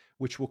muscles,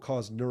 which will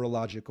cause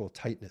neurological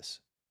tightness.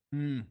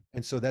 Mm,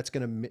 And so it's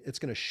going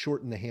to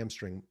shorten the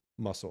hamstring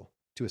muscle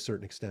to a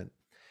certain extent.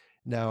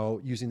 Now,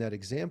 using that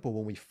example,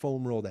 when we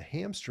foam roll the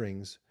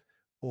hamstrings,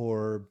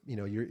 or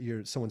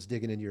you're someone's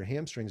digging into your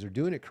hamstrings or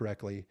doing it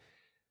correctly,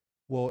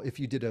 well, if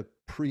you did a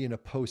pre and a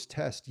post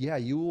test, yeah,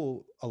 you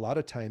will a lot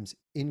of times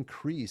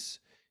increase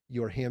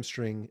your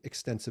hamstring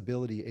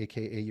extensibility,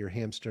 aka your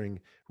hamstring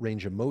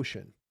range of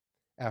motion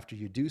after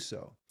you do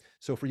so.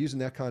 So if we're using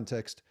that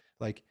context,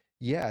 like,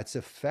 yeah, it's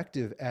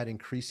effective at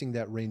increasing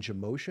that range of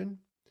motion.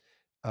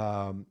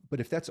 But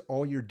if that's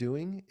all you're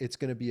doing, it's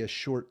going to be a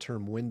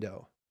short-term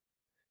window.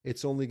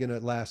 It's only going to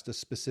last a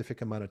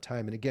specific amount of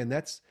time. And again,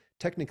 that's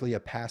technically a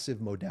passive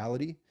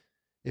modality.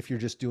 If you're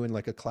just doing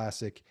like a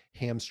classic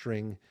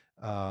hamstring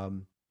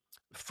um,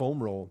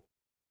 foam roll,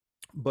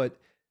 but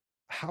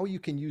how you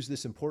can use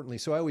this importantly.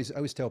 So I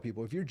always tell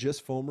people, if you're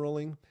just foam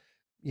rolling,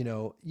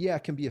 yeah,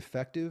 it can be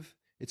effective.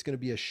 It's going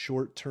to be a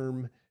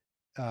short-term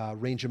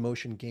range of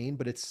motion gain,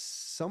 but it's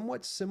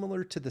somewhat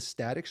similar to the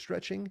static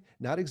stretching.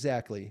 Not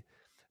exactly,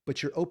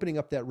 but you're opening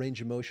up that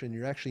range of motion.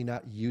 You're actually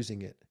not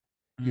using it.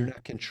 You're mm,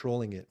 not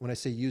controlling it. When I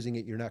say using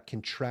it, you're not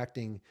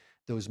contracting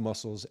those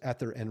muscles at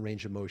their end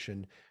range of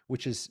motion,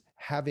 which is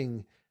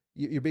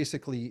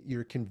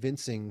you're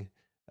convincing,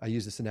 I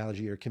use this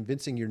analogy, you're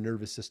convincing your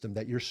nervous system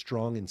that you're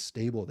strong and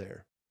stable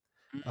there.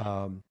 mm.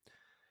 Um,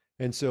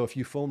 and so if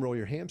you foam roll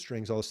your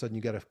hamstrings, all of a sudden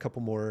you got a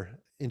couple more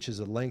inches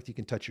of length. You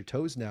can touch your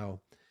toes now.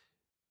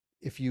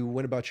 If you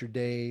went about your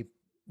day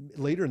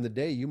later in the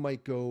day, you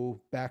might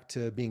go back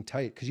to being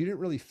tight because you didn't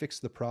really fix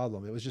the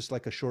problem. It was just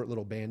like a short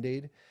little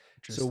band-aid.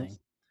 So Interesting.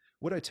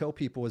 what I tell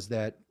people is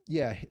that,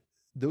 yeah,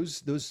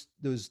 those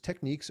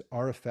techniques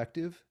are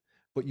effective,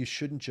 but you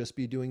shouldn't just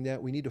be doing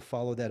that. We need to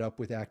follow that up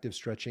with active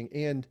stretching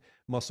and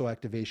muscle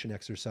activation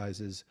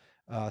exercises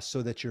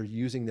so that you're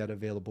using that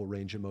available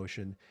range of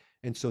motion.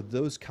 And so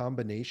those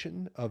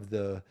combination of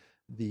the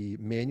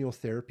manual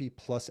therapy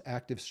plus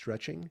active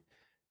stretching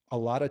a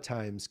lot of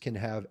times can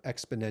have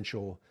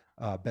exponential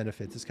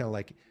benefits. It's kind of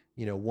like,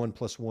 1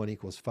 + 1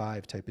 =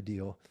 5 type of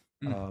deal.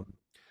 Mm. Um,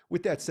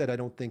 with that said, I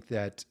don't think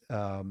that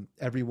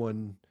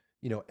everyone,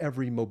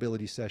 every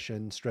mobility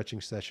session,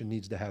 stretching session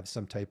needs to have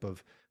some type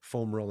of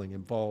foam rolling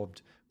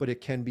involved, but it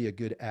can be a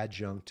good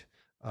adjunct,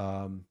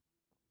 um,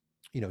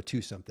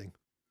 to something.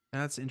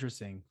 That's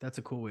interesting. That's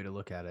a cool way to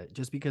look at it.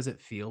 Just because it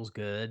feels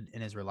good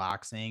and is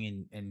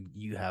relaxing and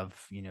you have,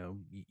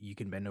 you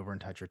can bend over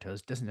and touch your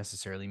toes doesn't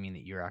necessarily mean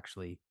that you're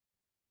actually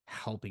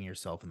helping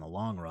yourself in the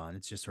long run.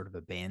 It's just sort of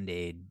a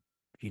band-aid,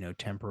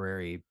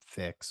 temporary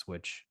fix,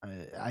 which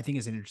I think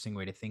is an interesting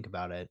way to think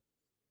about it.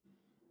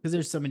 Because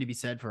there's something to be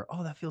said for,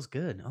 oh, that feels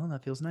good. Oh,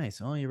 that feels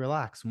nice. Oh, you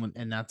relax.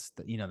 And that's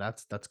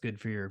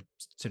good for your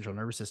central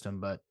nervous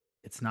system, but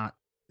it's not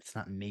it's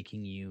not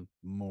making you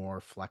more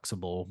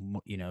flexible.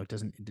 It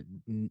doesn't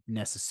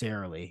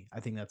necessarily. I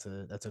think that's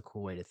a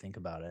cool way to think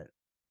about it.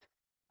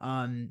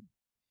 Um,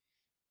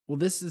 well,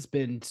 this has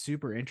been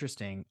super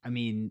interesting. I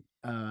mean,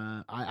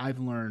 I've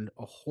learned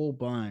a whole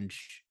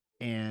bunch,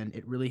 and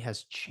it really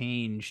has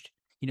changed.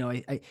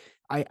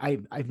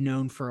 I've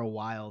known for a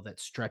while that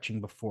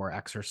stretching before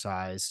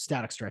exercise,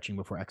 static stretching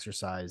before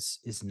exercise,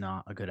 is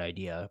not a good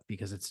idea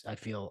because I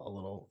feel a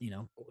little,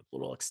 a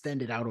little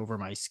extended out over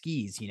my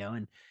skis,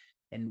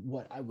 and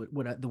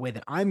the way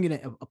that I'm going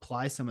to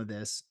apply some of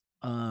this,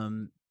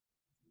 in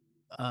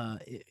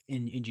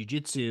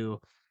jujitsu,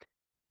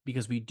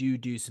 because we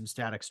do some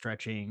static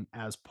stretching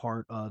as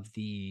part of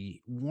the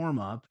warm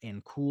up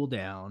and cool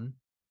down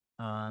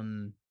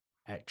um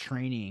at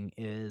training,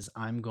 is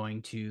I'm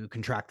going to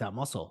contract that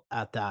muscle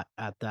at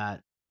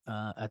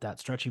that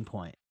stretching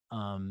point,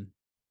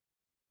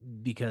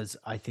 because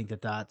I think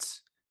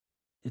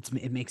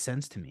it makes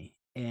sense to me,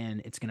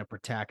 and it's going to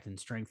protect and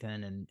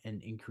strengthen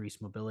and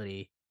increase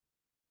mobility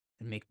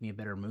and make me a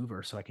better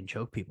mover so I can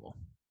choke people.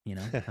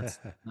 That's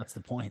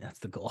the point, that's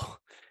the goal.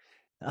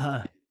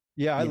 uh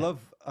Yeah, yeah.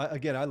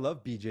 again, I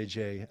love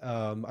BJJ.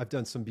 I've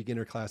done some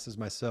beginner classes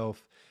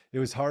myself. It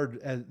was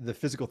hard. And the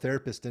physical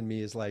therapist in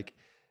me is like,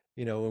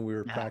 when we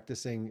were Yeah.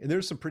 practicing, and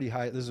there's some pretty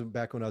high, this is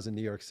back when I was in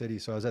New York City.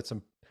 So I was at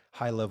some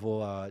high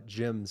level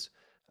gyms.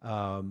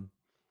 Um,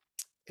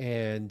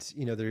 and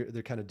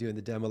they're kind of doing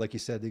the demo. Like you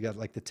said, they got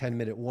like the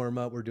 10-minute warm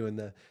up. We're doing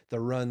the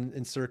run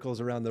in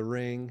circles around the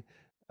ring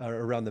or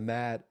around the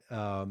mat.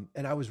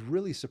 And I was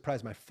really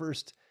surprised. My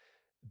first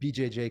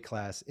BJJ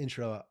class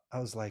intro, I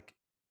was like,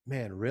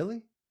 man,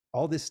 really?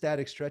 All this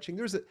static stretching?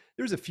 There's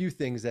a few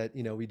things that,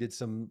 we did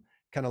some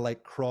kind of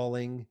like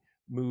crawling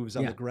moves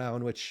on the Yeah.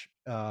 ground, which,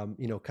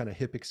 kind of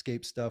hip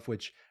escape stuff,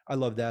 which I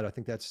love that. I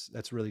think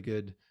that's really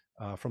good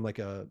from like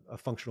a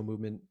functional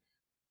movement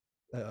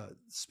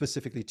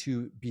specifically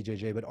to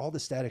BJJ, but all the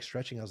static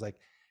stretching, I was like,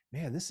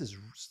 man, this is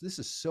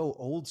so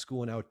old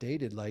school and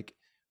outdated. Like,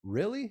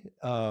 really?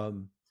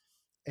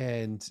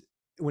 And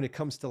when it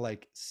comes to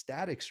like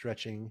static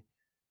stretching,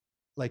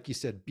 like you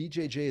said,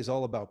 BJJ is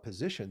all about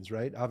positions,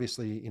 right?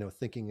 Obviously,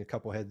 thinking a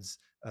couple heads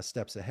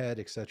steps ahead,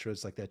 etc.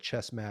 It's like that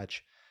chess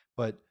match.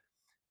 But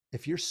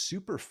if you're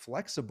super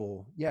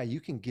flexible, yeah, you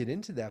can get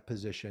into that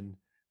position,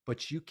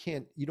 but you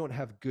don't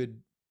have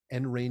good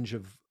end range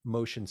of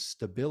motion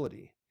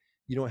stability.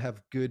 You don't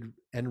have good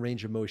end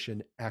range of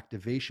motion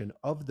activation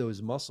of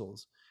those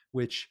muscles,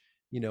 which,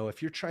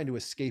 if you're trying to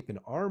escape an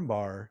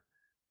armbar,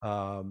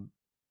 um,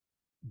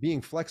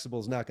 being flexible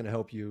is not going to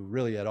help you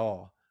really at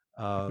all.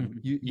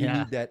 You Yeah,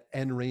 need that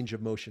end range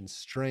of motion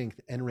strength,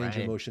 end range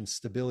of right. motion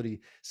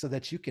stability, so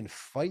that you can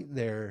fight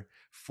there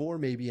for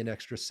maybe an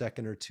extra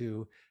second or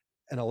two,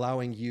 and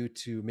allowing you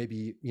to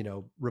maybe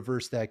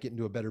reverse that, get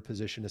into a better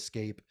position,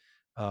 escape,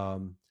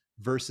 um,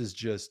 versus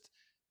just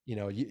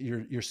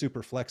you're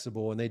super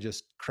flexible and they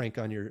just crank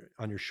on your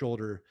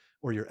shoulder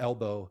or your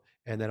elbow,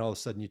 and then all of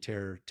a sudden you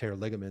tear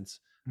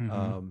ligaments. Hmm.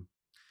 Um,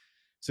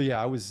 so yeah,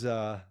 I was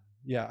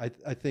yeah,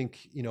 I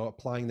think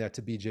applying that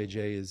to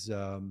BJJ is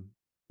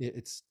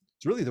it's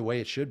really the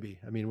way it should be.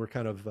 I mean, we're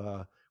kind of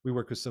we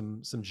work with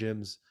some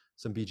gyms,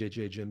 some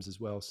BJJ gyms as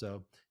well.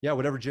 So yeah,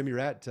 whatever gym you're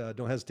at,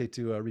 don't hesitate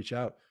to reach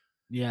out.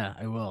 Yeah,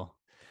 I will.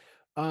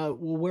 Well,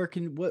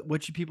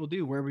 what should people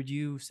do? Where would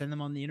you send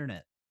them on the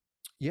internet?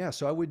 Yeah,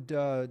 so I would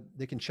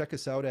they can check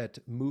us out at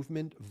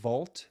Movement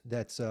Vault.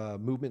 That's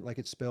movement like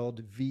it's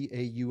spelled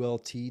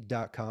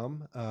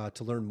VAULT.com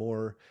to learn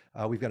more.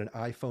 We've got an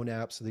iPhone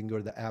app, so they can go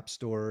to the App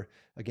Store.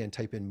 Again,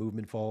 type in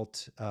Movement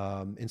Vault.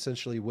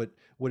 Essentially what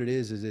it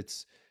is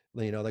it's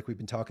like we've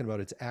been talking about,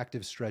 it's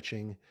active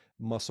stretching,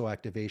 muscle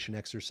activation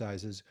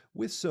exercises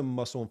with some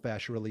muscle and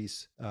fascia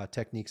release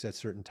techniques at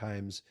certain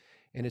times.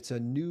 And it's a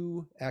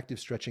new active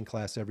stretching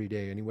class every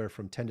day, anywhere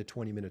from 10 to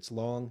 20 minutes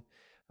long.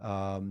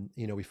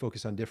 We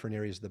focus on different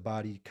areas of the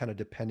body, kind of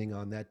depending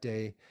on that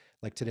day.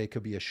 Like today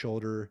could be a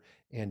shoulder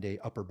and a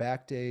upper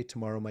back day.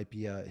 Tomorrow might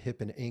be a hip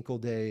and ankle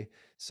day.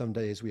 Some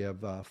days we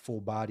have full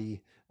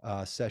body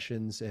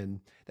sessions, and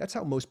that's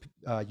how most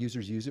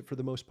users use it for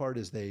the most part.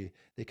 Is they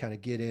kind of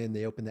get in,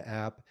 they open the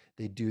app,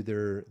 they do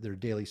their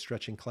daily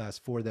stretching class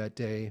for that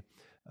day.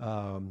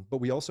 But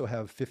we also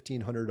have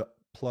 1,500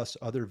 plus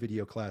other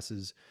video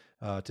classes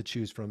to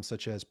choose from,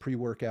 such as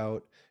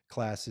pre-workout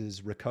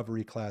classes,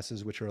 recovery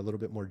classes, which are a little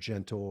bit more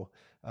gentle.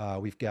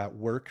 We've got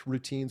work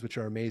routines, which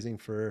are amazing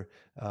for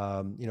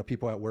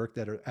people at work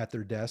that are at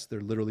their desk.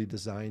 They're literally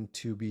designed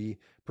to be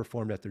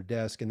performed at their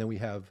desk. And then we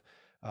have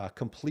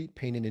complete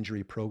pain and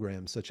injury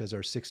programs, such as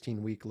our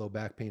 16-week low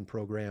back pain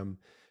program,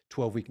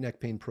 12-week neck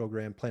pain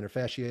program, plantar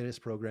fasciitis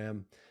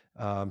program.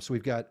 So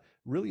we've got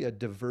really a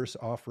diverse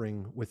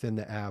offering within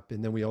the app.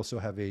 And then we also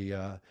have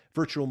a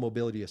virtual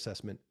mobility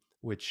assessment,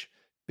 which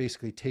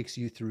basically takes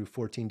you through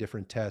 14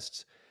 different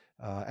tests.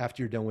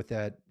 After you're done with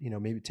that,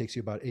 maybe it takes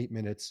you about 8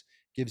 minutes,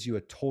 gives you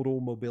a total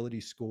mobility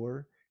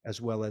score as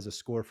well as a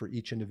score for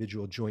each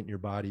individual joint in your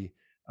body,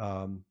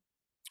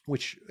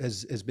 which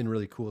has been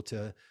really cool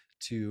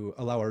to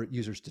allow our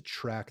users to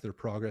track their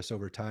progress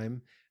over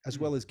time, as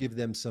well as give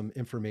them some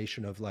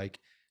information of like,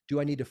 do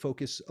I need to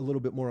focus a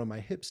little bit more on my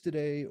hips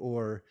today,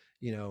 or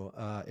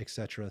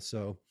etc.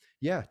 So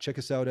yeah, check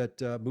us out at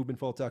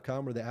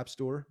movementvault.com or the App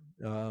Store,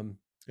 and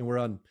we're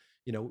on.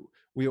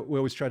 We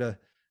always try to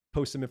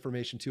post some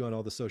information too on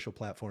all the social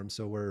platforms.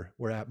 So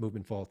we're at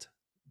Movement Vault.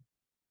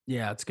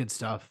 Yeah, it's good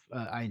stuff.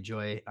 I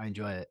enjoy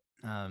it.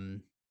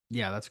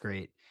 Yeah, that's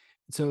great.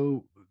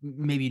 So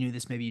maybe you knew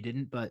this, maybe you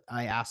didn't, but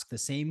I ask the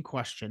same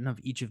question of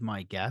each of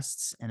my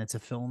guests, and it's a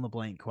fill in the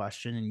blank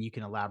question, and you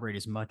can elaborate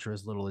as much or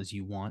as little as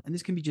you want. And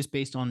this can be just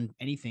based on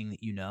anything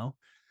that you know,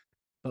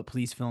 but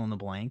please fill in the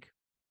blank.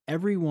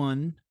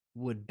 Everyone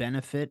would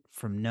benefit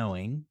from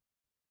knowing.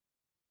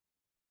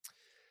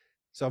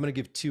 So I'm going to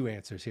give two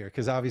answers here,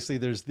 because obviously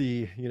there's Are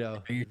you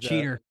a the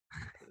cheater?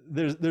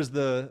 there's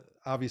the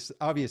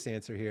obvious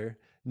answer here,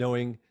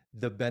 knowing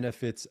the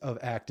benefits of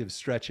active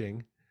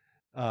stretching.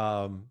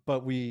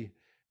 But we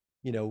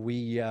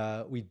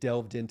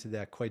delved into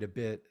that quite a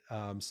bit.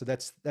 So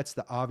that's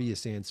the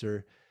obvious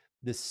answer.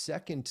 The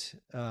second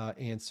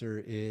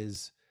answer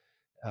is,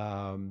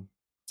 um,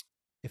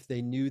 if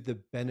they knew the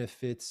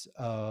benefits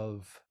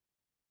of,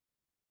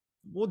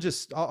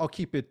 I'll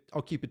keep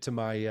it to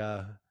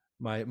my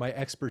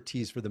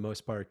expertise for the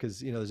most part, because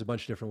there's a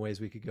bunch of different ways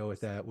we could go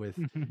with that, with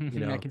you I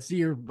know can see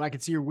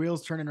your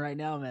wheels turning right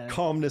now, man.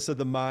 calmness of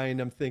the mind.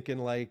 I'm thinking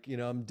like,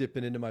 I'm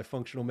dipping into my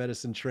functional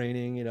medicine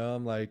training.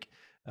 I'm like,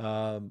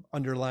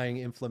 underlying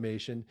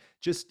inflammation,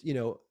 just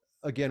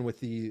again, with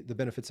the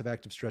benefits of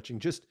active stretching,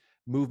 just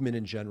movement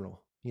in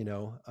general.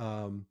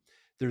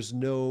 There's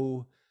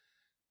no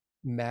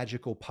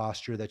magical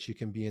posture that you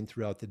can be in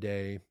throughout the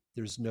day.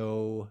 There's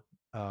no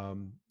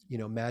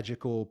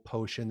magical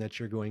potion that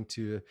you're going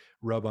to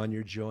rub on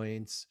your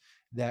joints.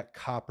 That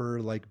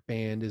copper like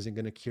band isn't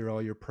going to cure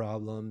all your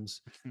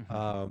problems.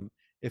 um,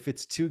 if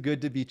it's too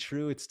good to be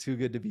true, it's too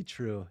good to be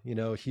true.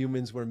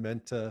 Humans were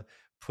meant to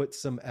put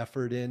some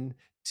effort in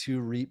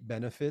to reap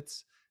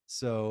benefits.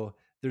 So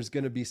there's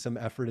going to be some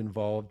effort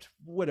involved,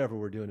 whatever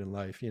we're doing in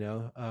life,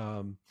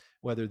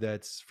 whether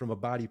that's from a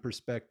body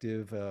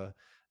perspective, a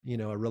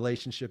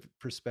relationship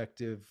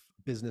perspective,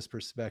 business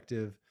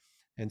perspective.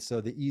 And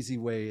so the easy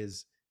way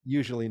is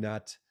usually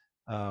not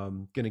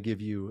going to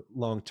give you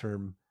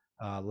long-term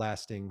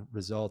lasting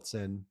results.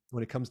 And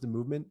when it comes to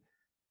movement,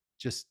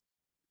 just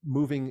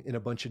moving in a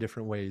bunch of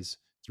different ways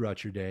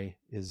throughout your day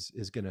is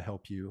going to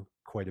help you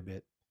quite a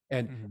bit.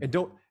 And Mhm. and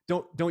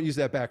don't use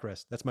that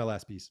backrest. That's my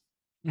last piece.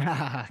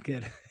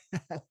 Good.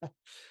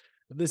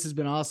 This has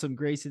been awesome,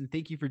 Grayson.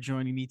 Thank you for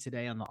joining me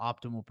today on the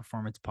Optimal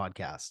Performance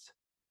Podcast.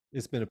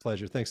 It's been a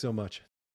pleasure. Thanks so much.